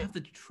 you know, you just have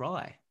to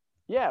try.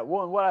 Yeah.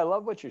 Well, and what I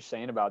love what you're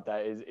saying about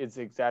that is it's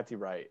exactly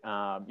right.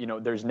 You know,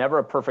 there's never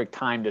a perfect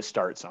time to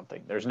start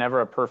something. There's never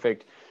a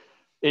perfect,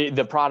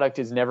 the product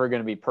is never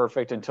going to be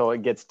perfect until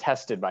it gets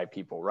tested by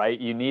people, right?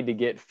 You need to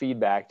get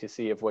feedback to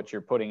see if what you're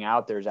putting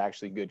out there is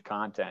actually good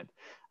content.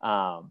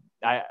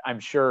 I'm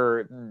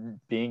sure,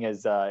 being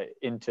as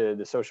into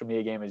the social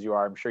media game as you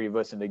are, I'm sure you've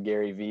listened to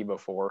Gary Vee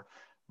before.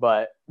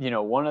 But, you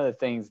know, one of the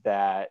things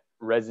that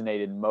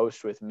resonated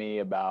most with me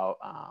about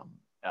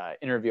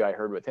interview I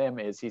heard with him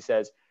is he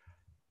says,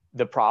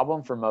 the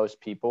problem for most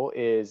people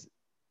is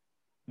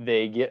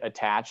they get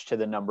attached to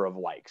the number of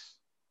likes.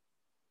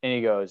 And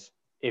he goes,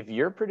 if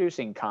you're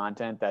producing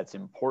content that's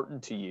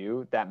important to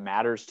you, that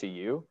matters to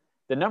you,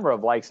 the number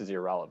of likes is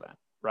irrelevant,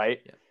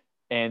 right? Yeah.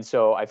 And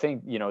so I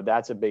think, you know,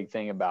 that's a big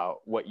thing about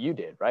what you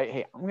did, right?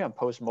 Hey, I'm going to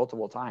post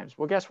multiple times.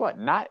 Well, guess what?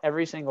 Not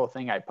every single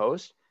thing I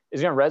post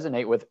is going to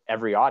resonate with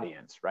every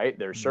audience, right?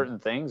 There's certain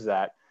things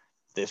that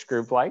this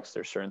group likes.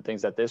 There's certain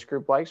things that this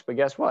group likes. But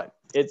guess what?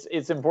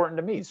 It's important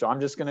to me. So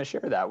I'm just going to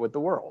share that with the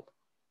world.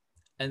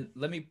 And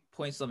let me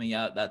point something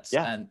out. That's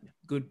and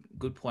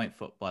good point,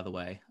 by the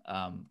way.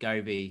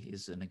 Gary Vee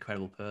is an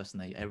incredible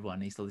person that everyone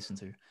needs to listen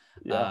to.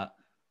 Yeah.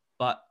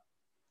 But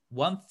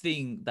one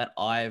thing that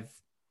I've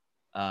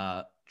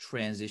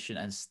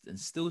transitioned and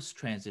still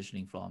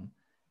transitioning from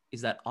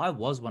is that I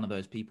was one of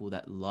those people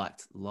that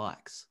liked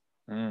likes,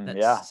 that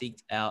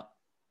seeked out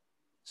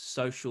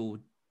social,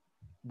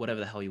 whatever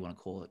the hell you want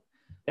to call it,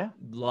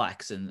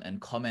 likes and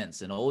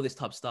comments and all this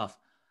type of stuff.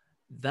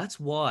 That's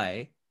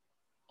why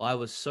I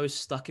was so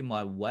stuck in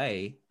my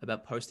way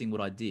about posting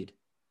what I did.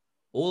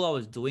 All I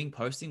was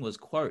posting was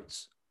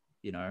quotes,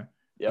 you know,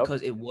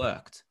 because it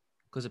worked,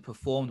 because it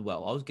performed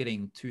well. I was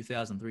getting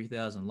 2,000,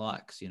 3,000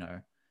 likes, you know.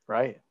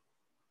 Right.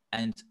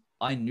 And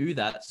I knew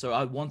that. So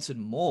I wanted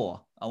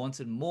more. I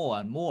wanted more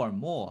and more and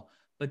more.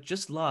 But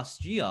just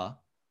last year,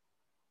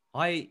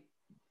 I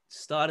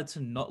started to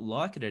not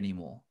like it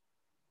anymore.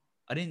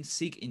 I didn't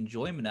seek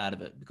enjoyment out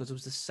of it because it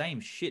was the same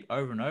shit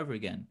over and over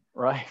again.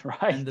 Right.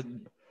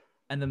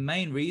 And the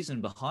main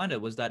reason behind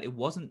it was that it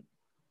wasn't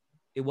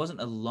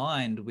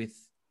aligned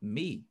with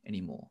me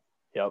anymore.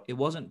 Yep. It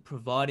wasn't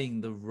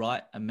providing the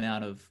right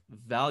amount of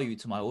value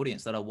to my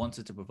audience that I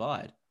wanted to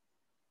provide.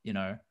 You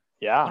know,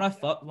 Yeah.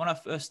 when I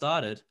first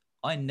started,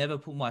 I never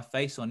put my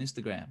face on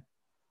Instagram.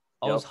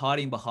 I Yep. was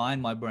hiding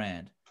behind my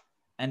brand.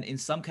 And in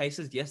some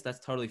cases, yes, that's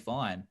totally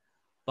fine.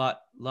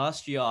 But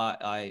last year,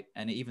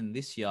 and even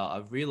this year,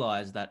 I've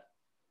realized that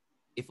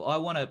if I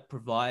want to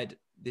provide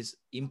this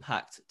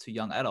impact to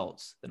young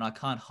adults, then I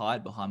can't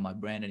hide behind my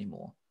brand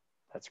anymore.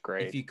 That's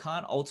great. If you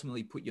can't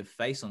ultimately put your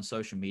face on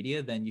social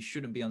media, then you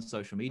shouldn't be on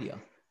social media.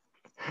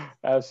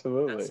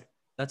 Absolutely.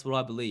 That's what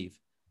I believe,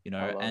 you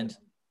know, and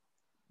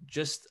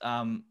just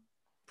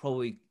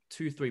probably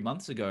 2-3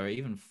 months ago,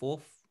 even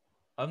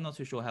I'm not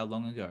too sure how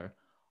long ago,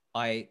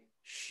 I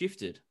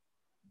shifted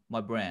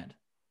my brand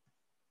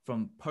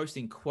from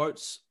posting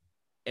quotes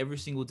every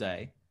single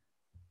day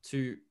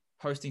to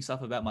posting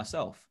stuff about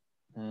myself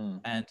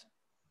and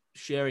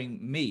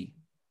sharing me.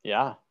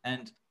 Yeah.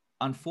 And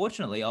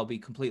unfortunately, I'll be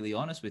completely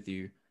honest with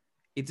you,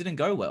 it didn't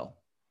go well.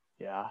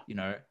 Yeah. You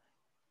know,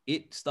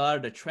 it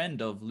started a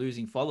trend of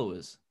losing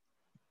followers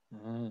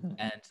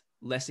and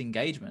less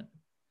engagement.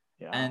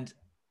 Yeah. And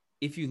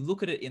if you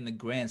look at it in the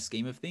grand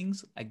scheme of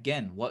things,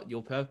 again, what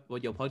your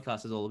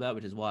podcast is all about,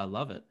 which is why I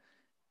love it,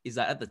 is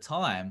that at the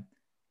time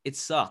it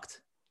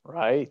sucked.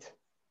 Right.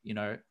 You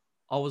know,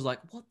 I was like,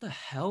 what the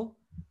hell?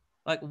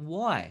 Like,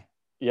 why?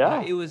 Yeah.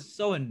 You know, it was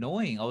so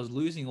annoying. I was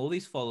losing all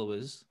these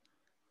followers.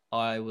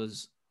 I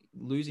was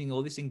losing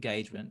all this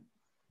engagement,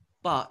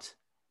 but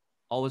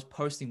I was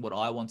posting what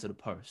I wanted to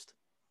post.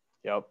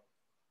 Yep.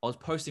 I was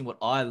posting what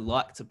I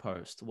like to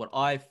post, what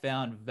I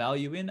found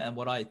value in, and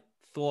what I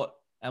thought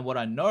and what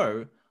I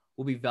know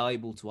will be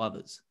valuable to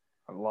others.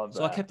 I love that.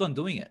 So I kept on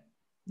doing it,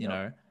 you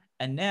know,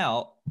 and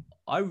now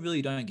I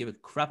really don't give a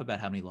crap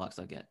about how many likes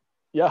I get.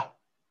 Yeah.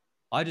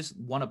 I just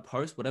want to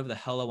post whatever the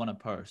hell I want to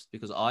post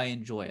because I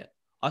enjoy it.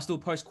 I still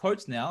post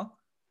quotes now,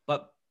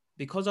 but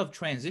because I've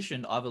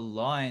transitioned, I've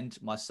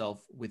aligned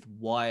myself with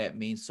why it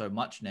means so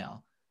much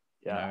now.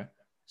 Yeah. You know,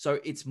 so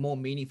it's more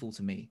meaningful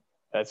to me.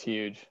 That's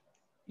huge.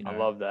 You know, I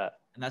love that.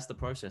 And that's the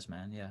process,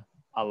 man. Yeah.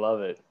 I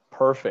love it.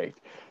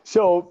 Perfect.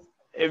 So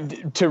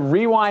to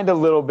rewind a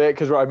little bit,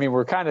 because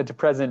we're kind of to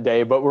present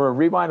day, but we're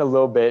rewind a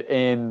little bit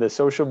in the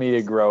social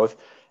media growth.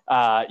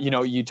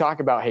 You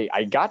talk about, hey,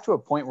 I got to a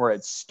point where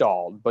it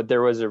stalled, but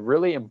there was a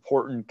really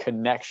important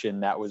connection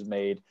that was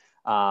made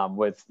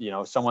with,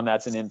 someone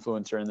that's an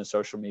influencer in the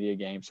social media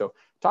game. So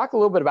talk a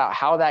little bit about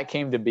how that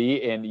came to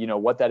be and,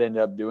 what that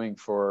ended up doing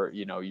for,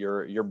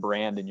 your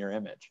brand and your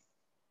image.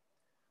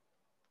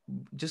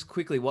 Just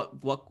quickly,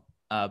 what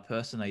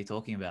person are you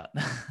talking about?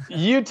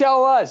 You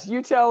tell us.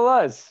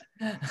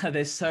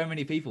 There's so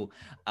many people.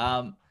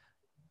 I'm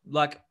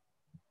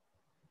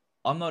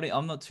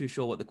not too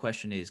sure what the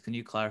question is. Can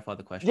you clarify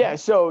the question? Yeah.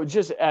 So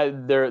just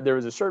there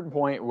was a certain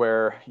point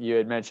where you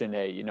had mentioned,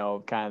 hey,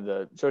 kind of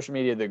the social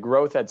media, the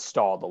growth had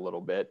stalled a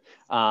little bit.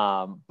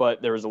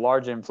 But there was a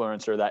large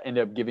influencer that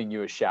ended up giving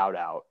you a shout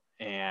out,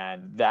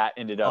 and that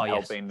ended up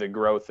helping the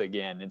growth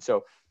again. And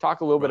so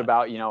talk a little bit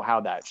about,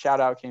 how that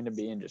shout out came to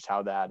be and just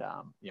how that,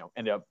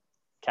 ended up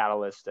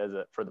catalyst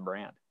for the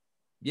brand.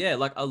 Yeah.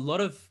 Like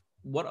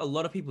what a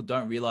lot of people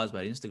don't realize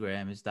about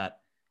Instagram is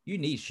that you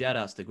need shout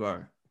outs to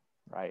grow.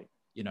 Right.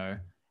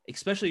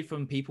 Especially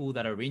from people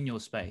that are in your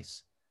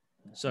space.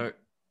 So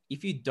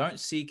if you don't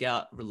seek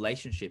out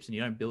relationships and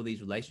you don't build these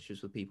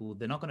relationships with people,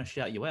 they're not going to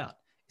shout you out.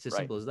 It's as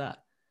simple as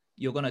that.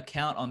 You're going to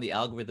count on the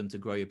algorithm to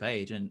grow your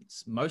page. And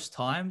most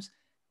times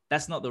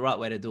that's not the right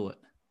way to do it.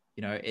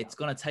 It's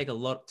going to take a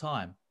lot of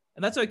time,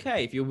 and that's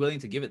okay if you're willing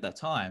to give it that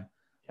time.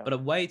 But a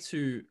way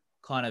to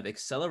kind of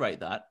accelerate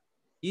that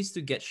is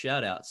to get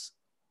shout outs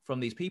from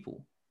these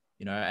people.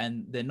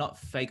 And they're not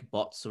fake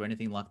bots or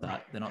anything like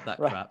that. They're not that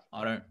crap.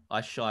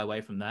 I shy away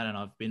from that. And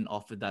I've been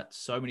offered that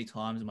so many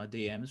times in my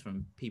DMs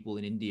from people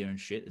in India and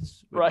shit.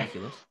 It's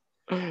ridiculous.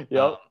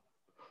 Yep.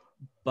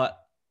 But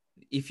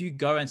if you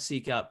go and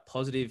seek out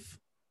positive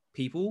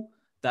people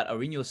that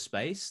are in your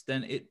space,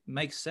 then it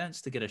makes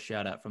sense to get a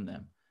shout out from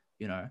them.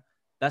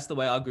 That's the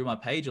way I grew my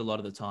page a lot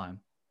of the time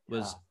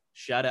was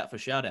shout out for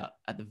shout out.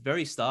 At the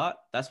very start,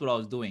 that's what I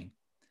was doing.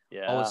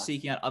 Yeah. I was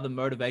seeking out other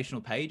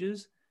motivational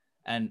pages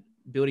and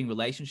building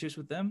relationships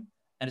with them,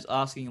 and it's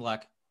asking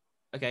like,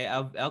 okay,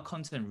 our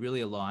content really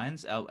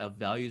aligns, our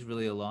values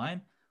really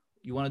align.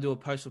 You want to do a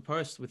post for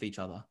post with each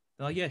other?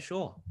 They're like, yeah,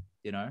 sure.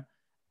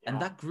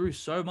 And that grew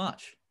so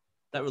much.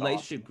 That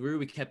relationship grew.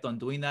 We kept on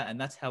doing that, and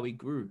that's how we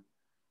grew.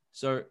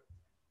 So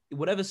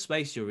whatever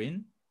space you're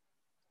in,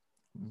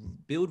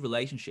 build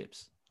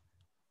relationships.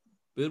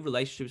 Build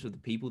relationships with the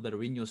people that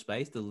are in your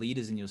space, the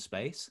leaders in your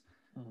space.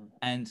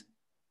 And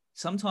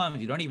sometimes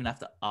you don't even have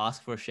to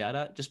ask for a shout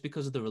out. Just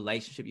because of the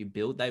relationship you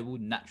build, they will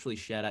naturally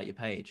shout out your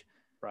page.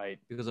 Right.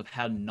 Because of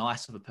how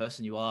nice of a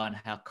person you are and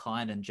how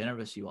kind and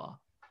generous you are.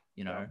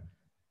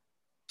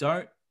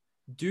 Don't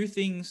do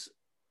things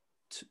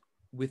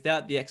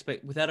without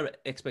an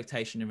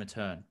expectation in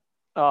return.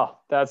 Oh,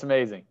 that's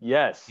amazing.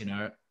 Yes. You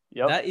know,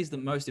 Yep. that is the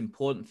most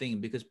important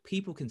thing because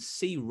people can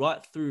see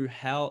right through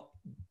how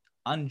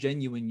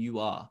ungenuine you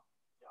are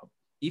Yep.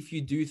 if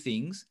you do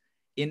things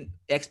in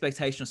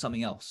expectation of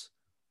something else.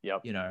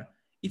 Yep. You know,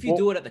 if you Well,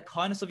 do it at the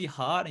kindness of your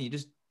heart and you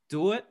just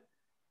do it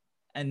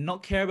and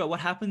not care about what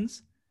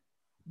happens,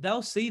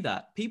 they'll see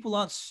that. People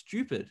aren't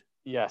stupid,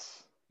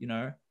 yes. you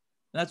know? And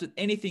that's with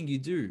anything you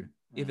do.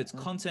 If it's Mhm.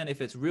 content,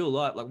 if it's real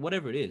life, like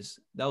whatever it is,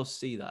 they'll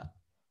see that.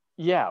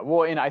 Yeah.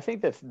 Well, and I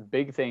think the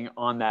big thing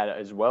on that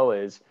as well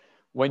is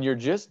when you're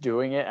just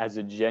doing it as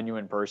a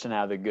genuine person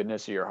out of the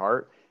goodness of your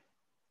heart,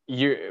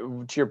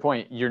 you to your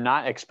point, you're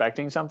not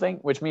expecting something,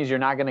 which means you're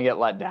not going to get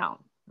let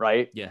down,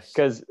 right? Yes.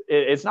 Because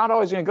it's not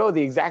always going to go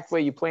the exact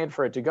way you planned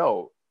for it to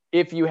go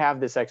if you have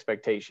this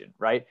expectation,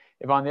 right?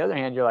 If on the other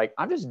hand, you're like,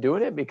 I'm just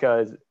doing it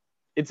because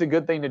it's a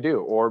good thing to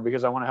do or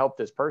because I want to help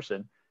this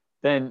person,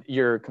 then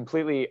you're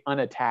completely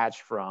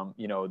unattached from,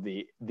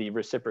 the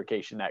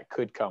reciprocation that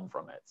could come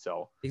from it.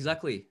 So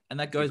Exactly. And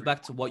that it's a goes great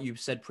back to point. what you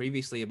said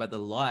previously about the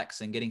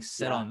likes and getting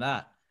set Yeah. on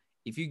that.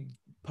 If you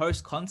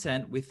post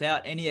content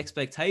without any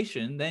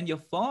expectation, then you're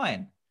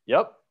fine.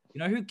 Yep. You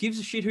know, who gives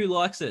a shit who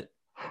likes it?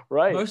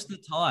 Right. Most of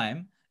the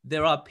time,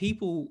 there are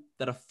people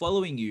that are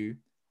following you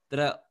that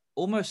are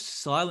almost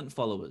silent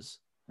followers.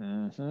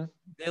 Mm-hmm.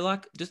 They're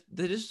like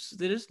they're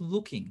just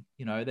looking,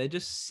 you know, they're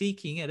just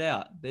seeking it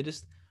out. They're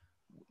just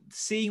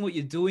seeing what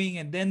you're doing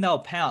and then they'll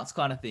pounce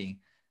kind of thing.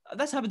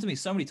 That's happened to me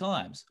so many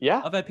times.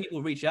 Yeah. I've had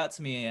people reach out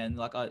to me and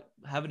like I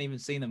haven't even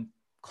seen them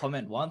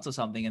comment once or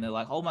something and they're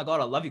like, "Oh my god,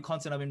 I love your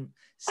content. I've been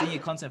seeing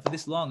your content for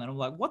this long." And I'm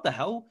like, "What the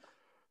hell?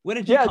 Where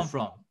did you come Yes.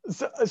 from?"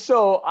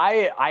 So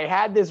I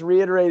had this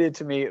reiterated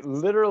to me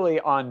literally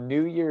on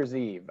New Year's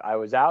Eve. I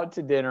was out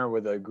to dinner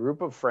with a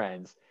group of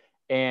friends,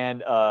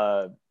 and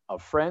a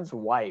friend's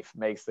wife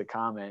makes the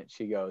comment.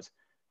 She goes,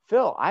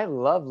 "Phil, I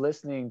love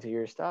listening to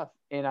your stuff."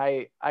 And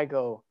I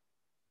go,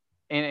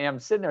 and I'm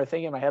sitting there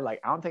thinking in my head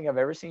like, I don't think I've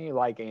ever seen you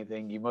like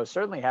anything. You most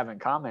certainly haven't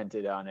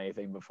commented on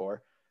anything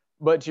before.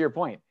 But to your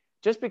point,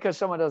 just because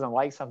someone doesn't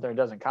like something or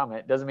doesn't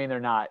comment doesn't mean they're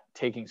not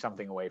taking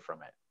something away from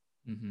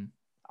it. Mm-hmm.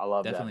 I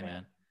love that, Definitely, man.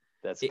 man.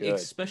 That's good.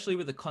 Especially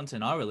with the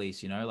content I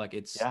release, you know, like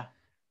Yeah.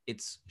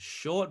 it's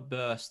short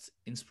burst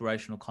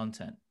inspirational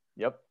content.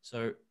 Yep.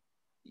 So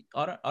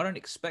I don't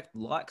expect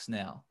likes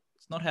now.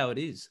 It's not how it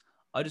is.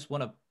 I just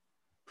want to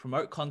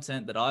promote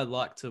content that I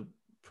like to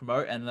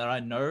promote and that I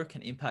know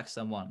can impact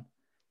someone.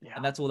 Yeah.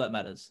 And that's all that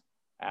matters.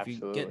 If you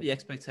get Absolutely. the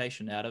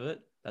expectation out of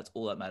it, that's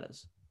all that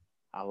matters.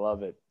 I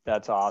love it.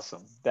 That's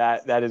awesome.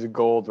 That is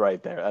gold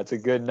right there. That's a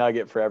good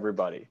nugget for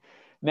everybody.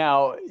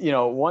 Now,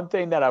 one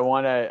thing that I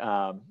want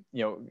to,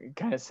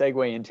 kind of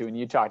segue into, and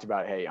you talked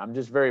about, hey, I'm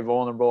just very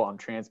vulnerable. I'm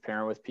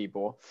transparent with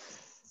people.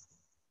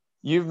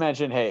 You've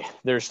mentioned, hey,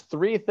 there's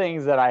three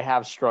things that I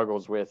have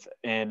struggles with,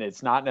 and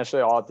it's not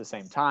necessarily all at the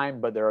same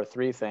time, but there are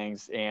three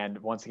things. And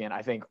once again,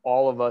 I think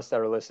all of us that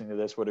are listening to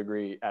this would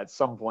agree at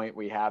some point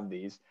we have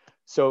these.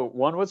 So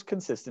one was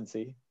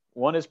consistency,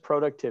 one is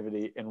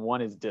productivity, and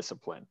one is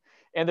discipline.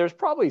 And there's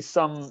probably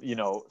some,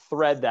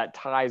 thread that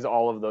ties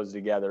all of those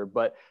together,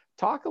 but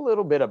talk a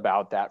little bit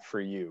about that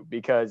for you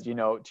because,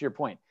 to your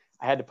point,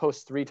 I had to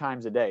post 3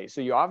 times a day.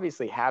 So you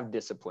obviously have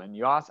discipline.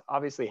 You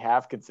obviously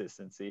have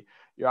consistency.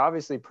 You're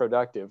obviously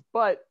productive,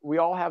 but we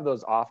all have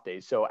those off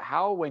days. So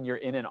how, when you're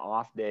in an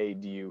off day,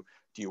 do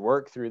you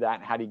work through that,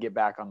 and how do you get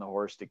back on the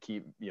horse to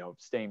keep,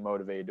 staying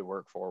motivated to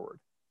work forward?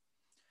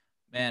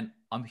 Man,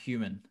 I'm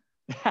human,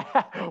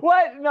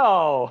 What?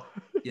 No.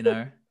 you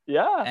know,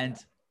 Yeah. and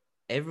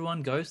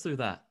everyone goes through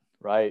that.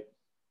 Right.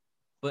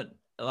 But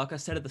like I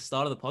said at the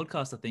start of the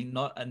podcast, I think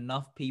not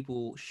enough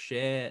people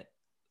share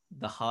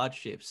the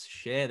hardships,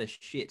 share the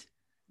shit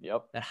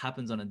Yep. that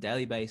happens on a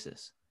daily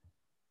basis.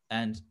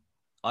 And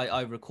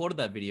I recorded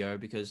that video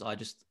because I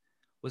just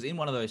was in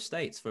one of those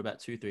states for about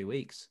 2, 3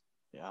 weeks.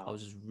 Yeah. I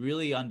was just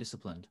really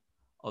undisciplined.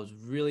 I was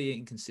really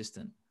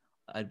inconsistent.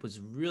 I was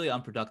really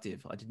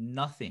unproductive. I did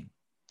nothing.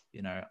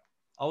 You know,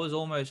 I was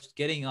almost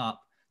getting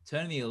up,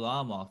 turning the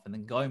alarm off, and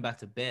then going back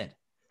to bed.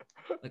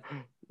 Like,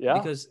 Yeah.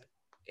 because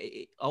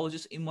I was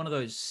just in one of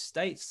those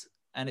states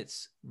and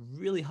it's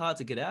really hard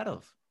to get out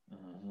of.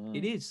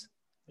 It Mhm. is.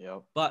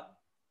 Yep. But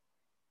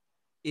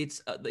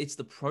it's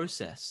the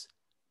process.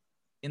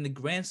 In the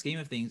grand scheme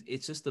of things,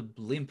 it's just a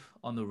blimp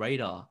on the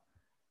radar,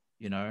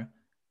 you know.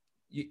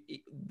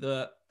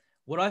 The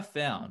what I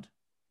found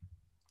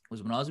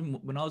was when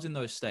I was in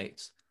those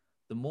states,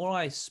 the more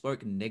I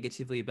spoke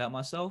negatively about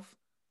myself,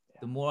 Yeah.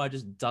 the more I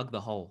just dug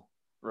the hole,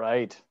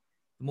 Right.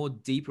 the more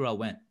deeper I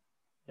went,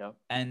 Yep.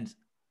 and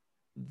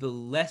the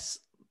less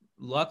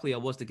likely I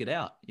was to get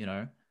out, you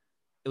know.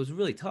 It was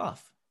really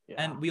tough.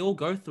 Yeah. And we all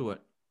go through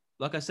it.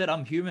 Like I said,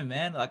 I'm human,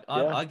 man. Like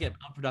Yeah. I get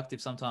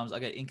unproductive sometimes, I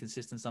get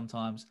inconsistent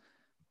sometimes.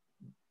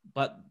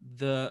 But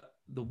the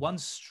one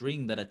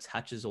string that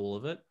attaches all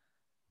of it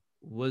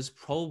was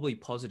probably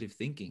positive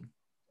thinking,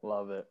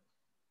 Love it.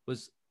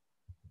 was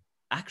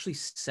actually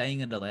saying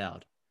it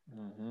aloud.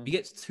 Hmm. We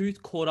get too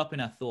caught up in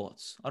our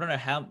thoughts. I don't know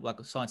how,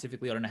 like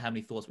scientifically, I don't know how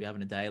many thoughts we have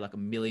in a day, like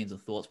millions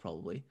of thoughts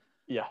probably.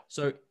 Yeah.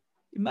 So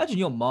Imagine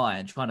your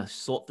mind trying to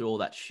sort through all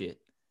that shit.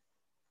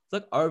 It's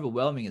like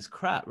overwhelming as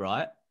crap,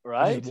 right? Which is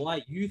Right?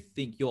 why you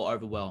think you're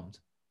overwhelmed.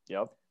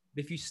 Yep.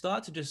 But if you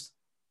start to just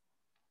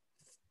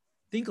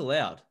think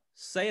aloud,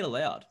 say it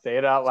aloud. Say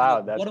it out Say, like,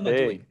 loud. That's what am I big.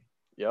 doing?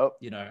 Yep.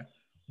 You know,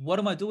 what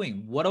am I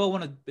doing? What do I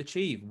want to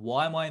achieve?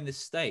 Why am I in this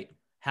state?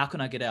 How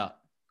can I get out?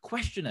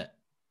 Question it.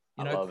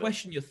 I You know, love it.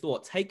 question your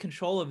thought. Take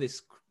control of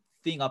this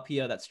thing up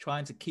here that's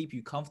trying to keep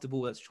you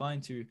comfortable, that's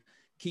trying to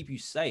keep you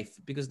safe,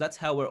 because that's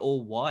how we're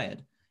all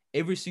wired.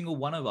 Every single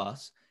one of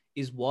us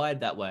is wired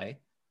that way,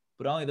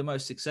 but only the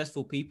most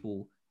successful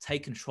people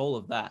take control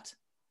of that.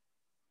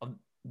 Of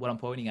what I'm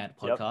pointing at,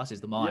 Yep. podcast, is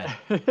the Yeah.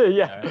 mind, you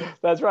Yeah. know,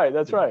 That's right.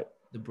 That's the, right.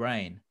 the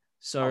brain. I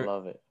So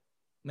love it.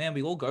 man,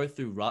 we all go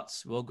through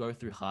ruts, we all go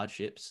through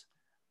hardships,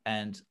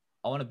 and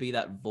I want to be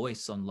that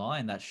voice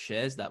online that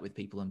shares that with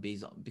people and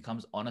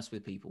becomes honest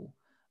with people.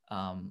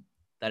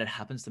 That it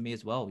happens to me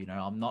as well. You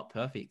know, I'm not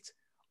perfect.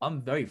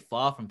 I'm very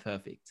far from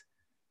perfect.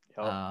 Yep.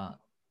 Uh,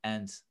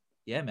 and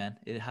yeah, man,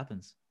 it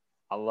happens.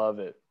 I love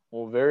it.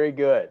 Well, very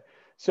good.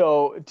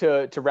 So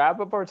to wrap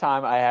up our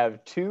time, I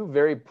have two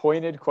very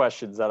pointed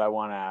questions that I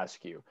want to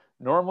ask you.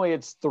 Normally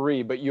it's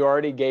three, but you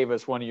already gave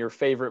us one of your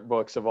favorite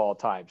books of all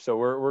time. So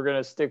we're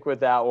gonna stick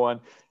with that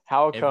one.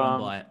 How Everyone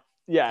come? buy it.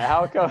 Yeah,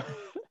 how come?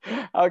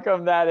 How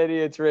come that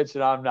idiot's rich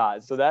and I'm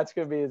not? So that's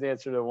gonna be his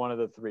answer to one of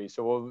the three.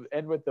 So we'll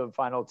end with the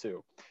final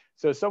two.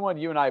 So someone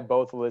you and I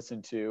both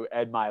listened to,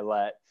 Ed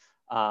Milet.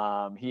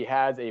 He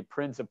has a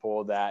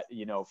principle that,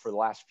 for the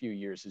last few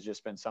years has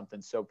just been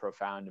something so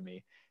profound to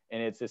me.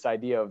 And it's this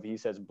idea of, he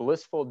says,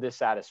 blissful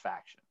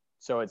dissatisfaction.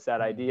 So it's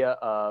that idea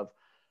of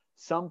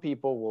some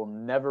people will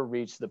never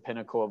reach the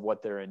pinnacle of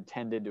what they're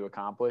intended to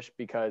accomplish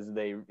because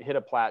they hit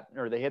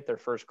they hit their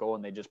first goal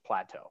and they just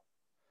plateau.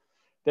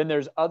 Then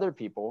there's other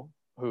people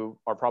who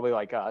are probably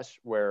like us,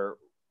 where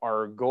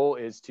our goal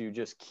is to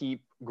just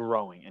keep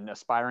growing and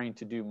aspiring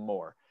to do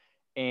more.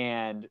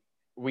 And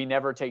we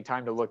never take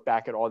time to look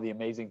back at all the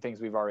amazing things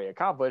we've already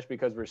accomplished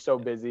because we're so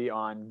busy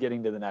on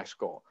getting to the next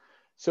goal.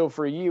 So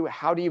for you,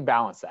 how do you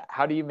balance that?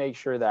 How do you make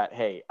sure that,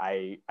 hey,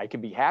 I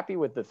can be happy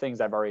with the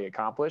things I've already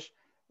accomplished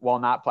while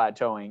not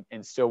plateauing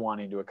and still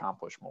wanting to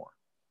accomplish more?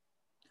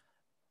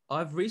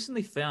 I've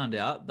recently found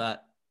out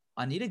that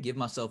I need to give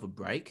myself a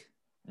break,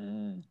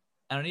 and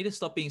I need to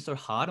stop being so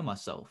hard on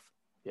myself.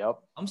 Yep.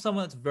 I'm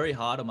someone that's very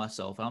hard on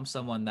myself. I'm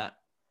someone that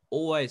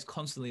always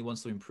constantly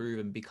wants to improve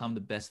and become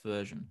the best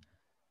version.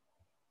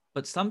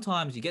 But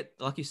sometimes you get,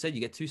 like you said, you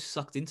get too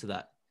sucked into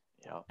that.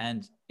 Yep.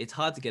 And it's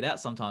hard to get out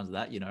sometimes of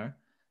that, you know?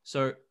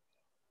 So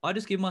I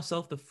just give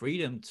myself the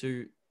freedom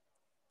to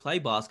play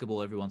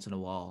basketball every once in a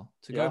while,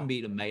 to go Yeah.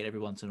 meet a mate every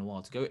once in a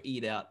while, to go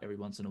eat out every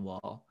once in a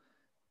while,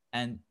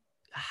 and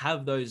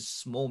have those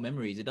small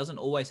memories. It doesn't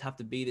always have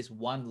to be this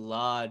one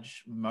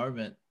large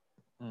moment,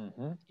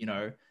 you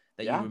know,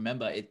 that you Yeah.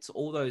 remember. It's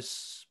all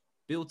those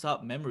built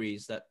up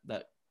memories that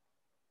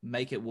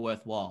make it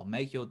worthwhile,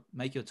 make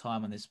your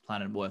time on this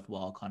planet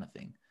worthwhile, kind of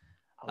thing.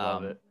 I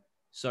love it.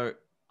 So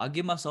I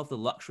give myself the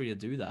luxury to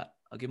do that.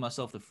 I give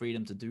myself the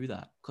freedom to do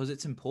that because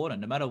it's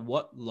important. No matter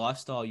what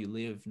lifestyle you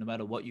live, no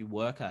matter what you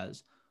work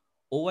as,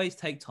 always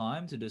take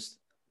time to just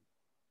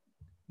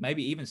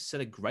maybe even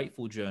set a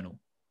grateful journal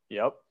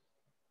Yep.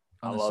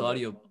 on I the love side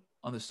it.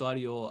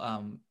 of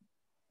your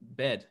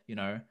bed, you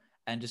know,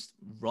 and just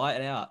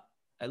write out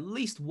at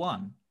least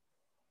one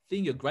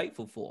thing you're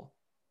grateful for.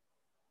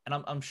 And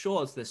I'm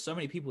sure there's so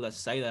many people that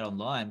say that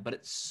online, but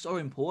it's so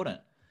important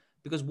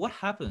because what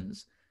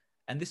happens,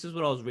 and this is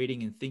what I was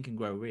reading in Think and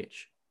Grow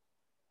Rich,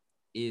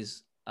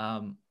 is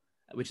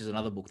which is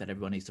another book that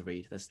everyone needs to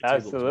read. There's two books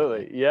right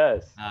Absolutely.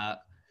 Yes. there.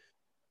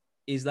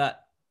 Is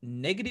that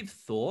negative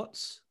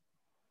thoughts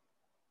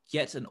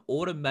get an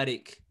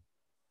automatic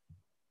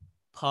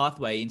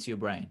pathway into your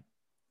brain.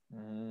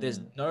 There's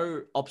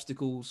no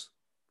obstacles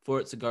for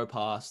it to go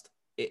past.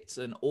 It's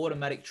an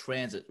automatic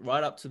transit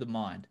right up to the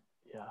mind.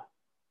 Yeah.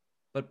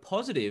 But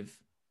positive,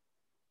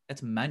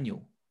 it's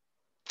manual.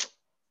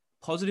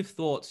 Positive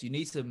thoughts, you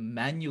need to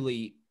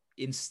manually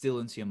instill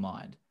into your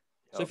mind.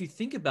 Yep. So if you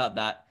think about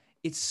that,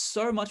 it's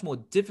so much more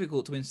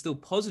difficult to instill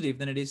positive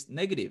than it is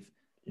negative.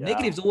 Yeah.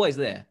 Negative's always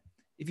there.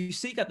 If you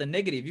seek out the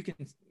negative, you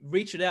can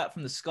reach it out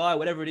from the sky,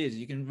 whatever it is.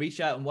 You can reach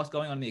out on what's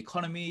going on in the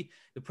economy,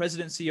 the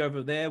presidency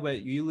over there where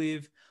you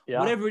live,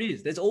 whatever it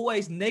is. There's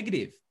always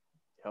negative.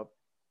 Yep.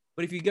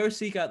 But if you go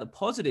seek out the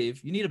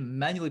positive, you need to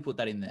manually put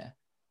that in there.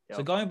 Yep.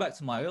 So going back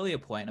to my earlier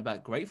point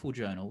about grateful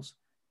journals,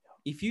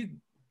 if you,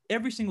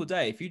 every single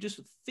day, if you just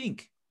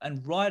think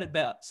and write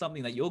about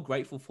something that you're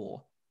grateful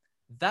for,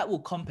 that will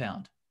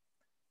compound.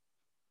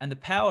 And the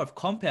power of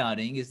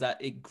compounding is that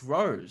it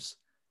grows.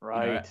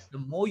 Right. You know, the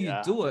more you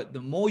do it, the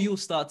more you'll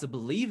start to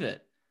believe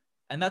it.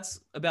 And that's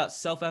about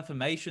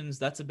self-affirmations.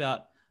 That's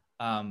about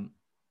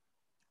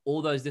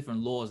all those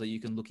different laws that you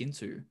can look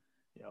into.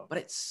 Yep. But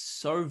it's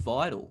so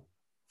vital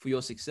for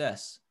your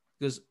success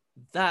because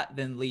that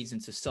then leads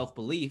into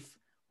self-belief,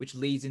 which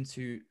leads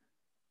into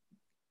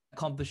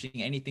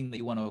accomplishing anything that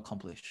you want to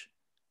accomplish.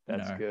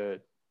 That's good.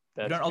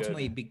 That's you don't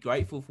ultimately be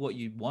grateful for what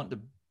you want to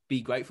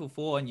be grateful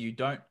for, and you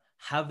don't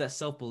have that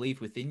self-belief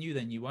within you,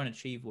 then you won't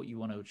achieve what you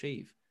want to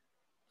achieve.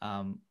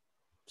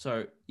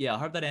 So yeah, I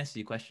hope that answers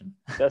your question.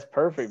 That's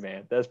perfect,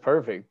 man. That's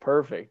perfect.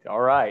 Perfect.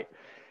 All right.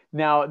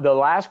 Now, the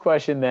last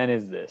question then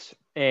is this,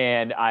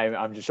 and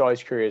I'm just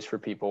always curious for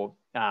people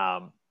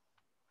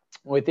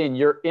within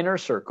your inner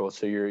circle.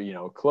 So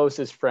your,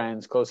 closest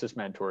friends, closest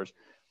mentors,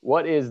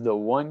 what is the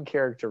one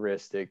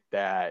characteristic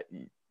that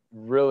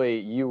really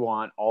you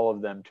want all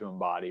of them to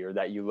embody, or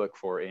that you look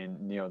for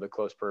in, the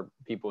close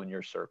people in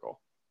your circle?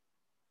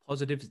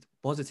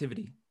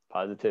 Positivity.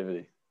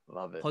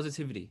 Love it.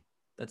 Positivity.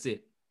 That's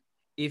it.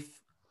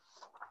 If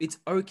it's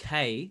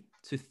okay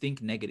to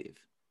think negative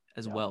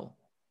as well.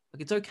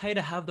 Like, it's okay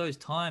to have those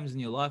times in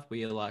your life where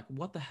you're like,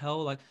 what the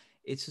hell? Like,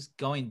 it's just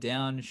going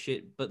down and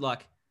shit. But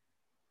like,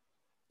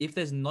 if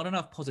there's not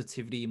enough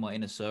positivity in my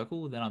inner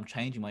circle, then I'm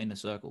changing my inner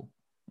circle.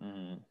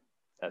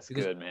 That's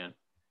good, man.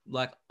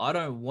 Like, I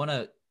don't want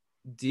to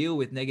deal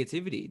with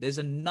negativity. There's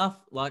enough,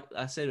 like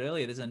I said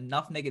earlier, there's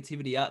enough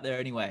negativity out there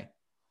anyway.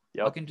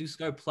 I can just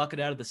go pluck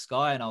it out of the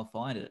sky and I'll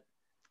find it.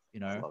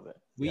 Love it.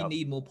 We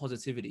need more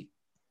positivity.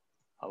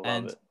 I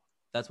love it.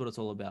 That's what it's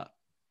all about.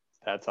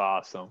 That's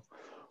awesome.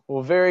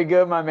 Well, very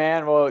good, my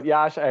man. Well,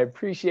 Yash, I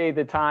appreciate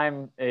the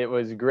time. It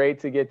was great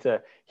to get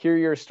to hear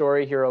your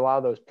story, hear a lot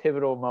of those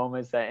pivotal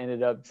moments that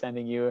ended up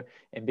sending you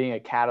and being a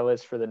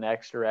catalyst for the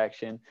next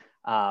direction.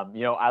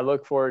 I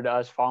look forward to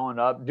us following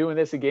up, doing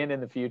this again in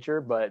the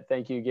future, but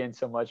thank you again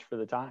so much for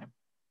the time.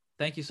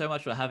 Thank you so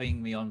much for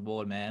having me on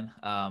board, man.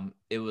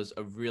 It was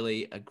a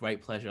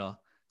great pleasure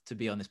to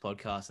be on this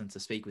podcast and to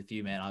speak with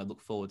you, man. I look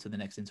forward to the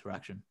next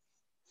interaction.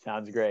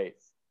 Sounds great.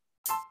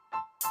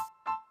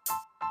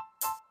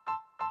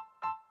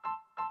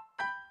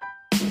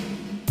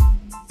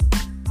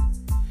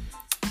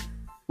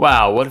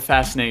 Wow, what a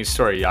fascinating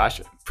story, Yash.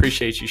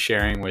 Appreciate you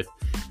sharing with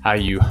how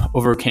you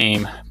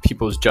overcame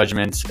people's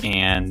judgments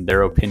and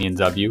their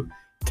opinions of you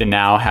to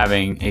now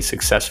having a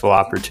successful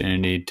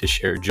opportunity to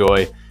share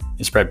joy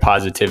and spread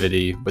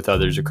positivity with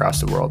others across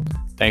the world.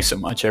 Thanks so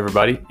much,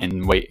 everybody,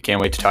 and can't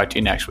wait to talk to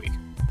you next week.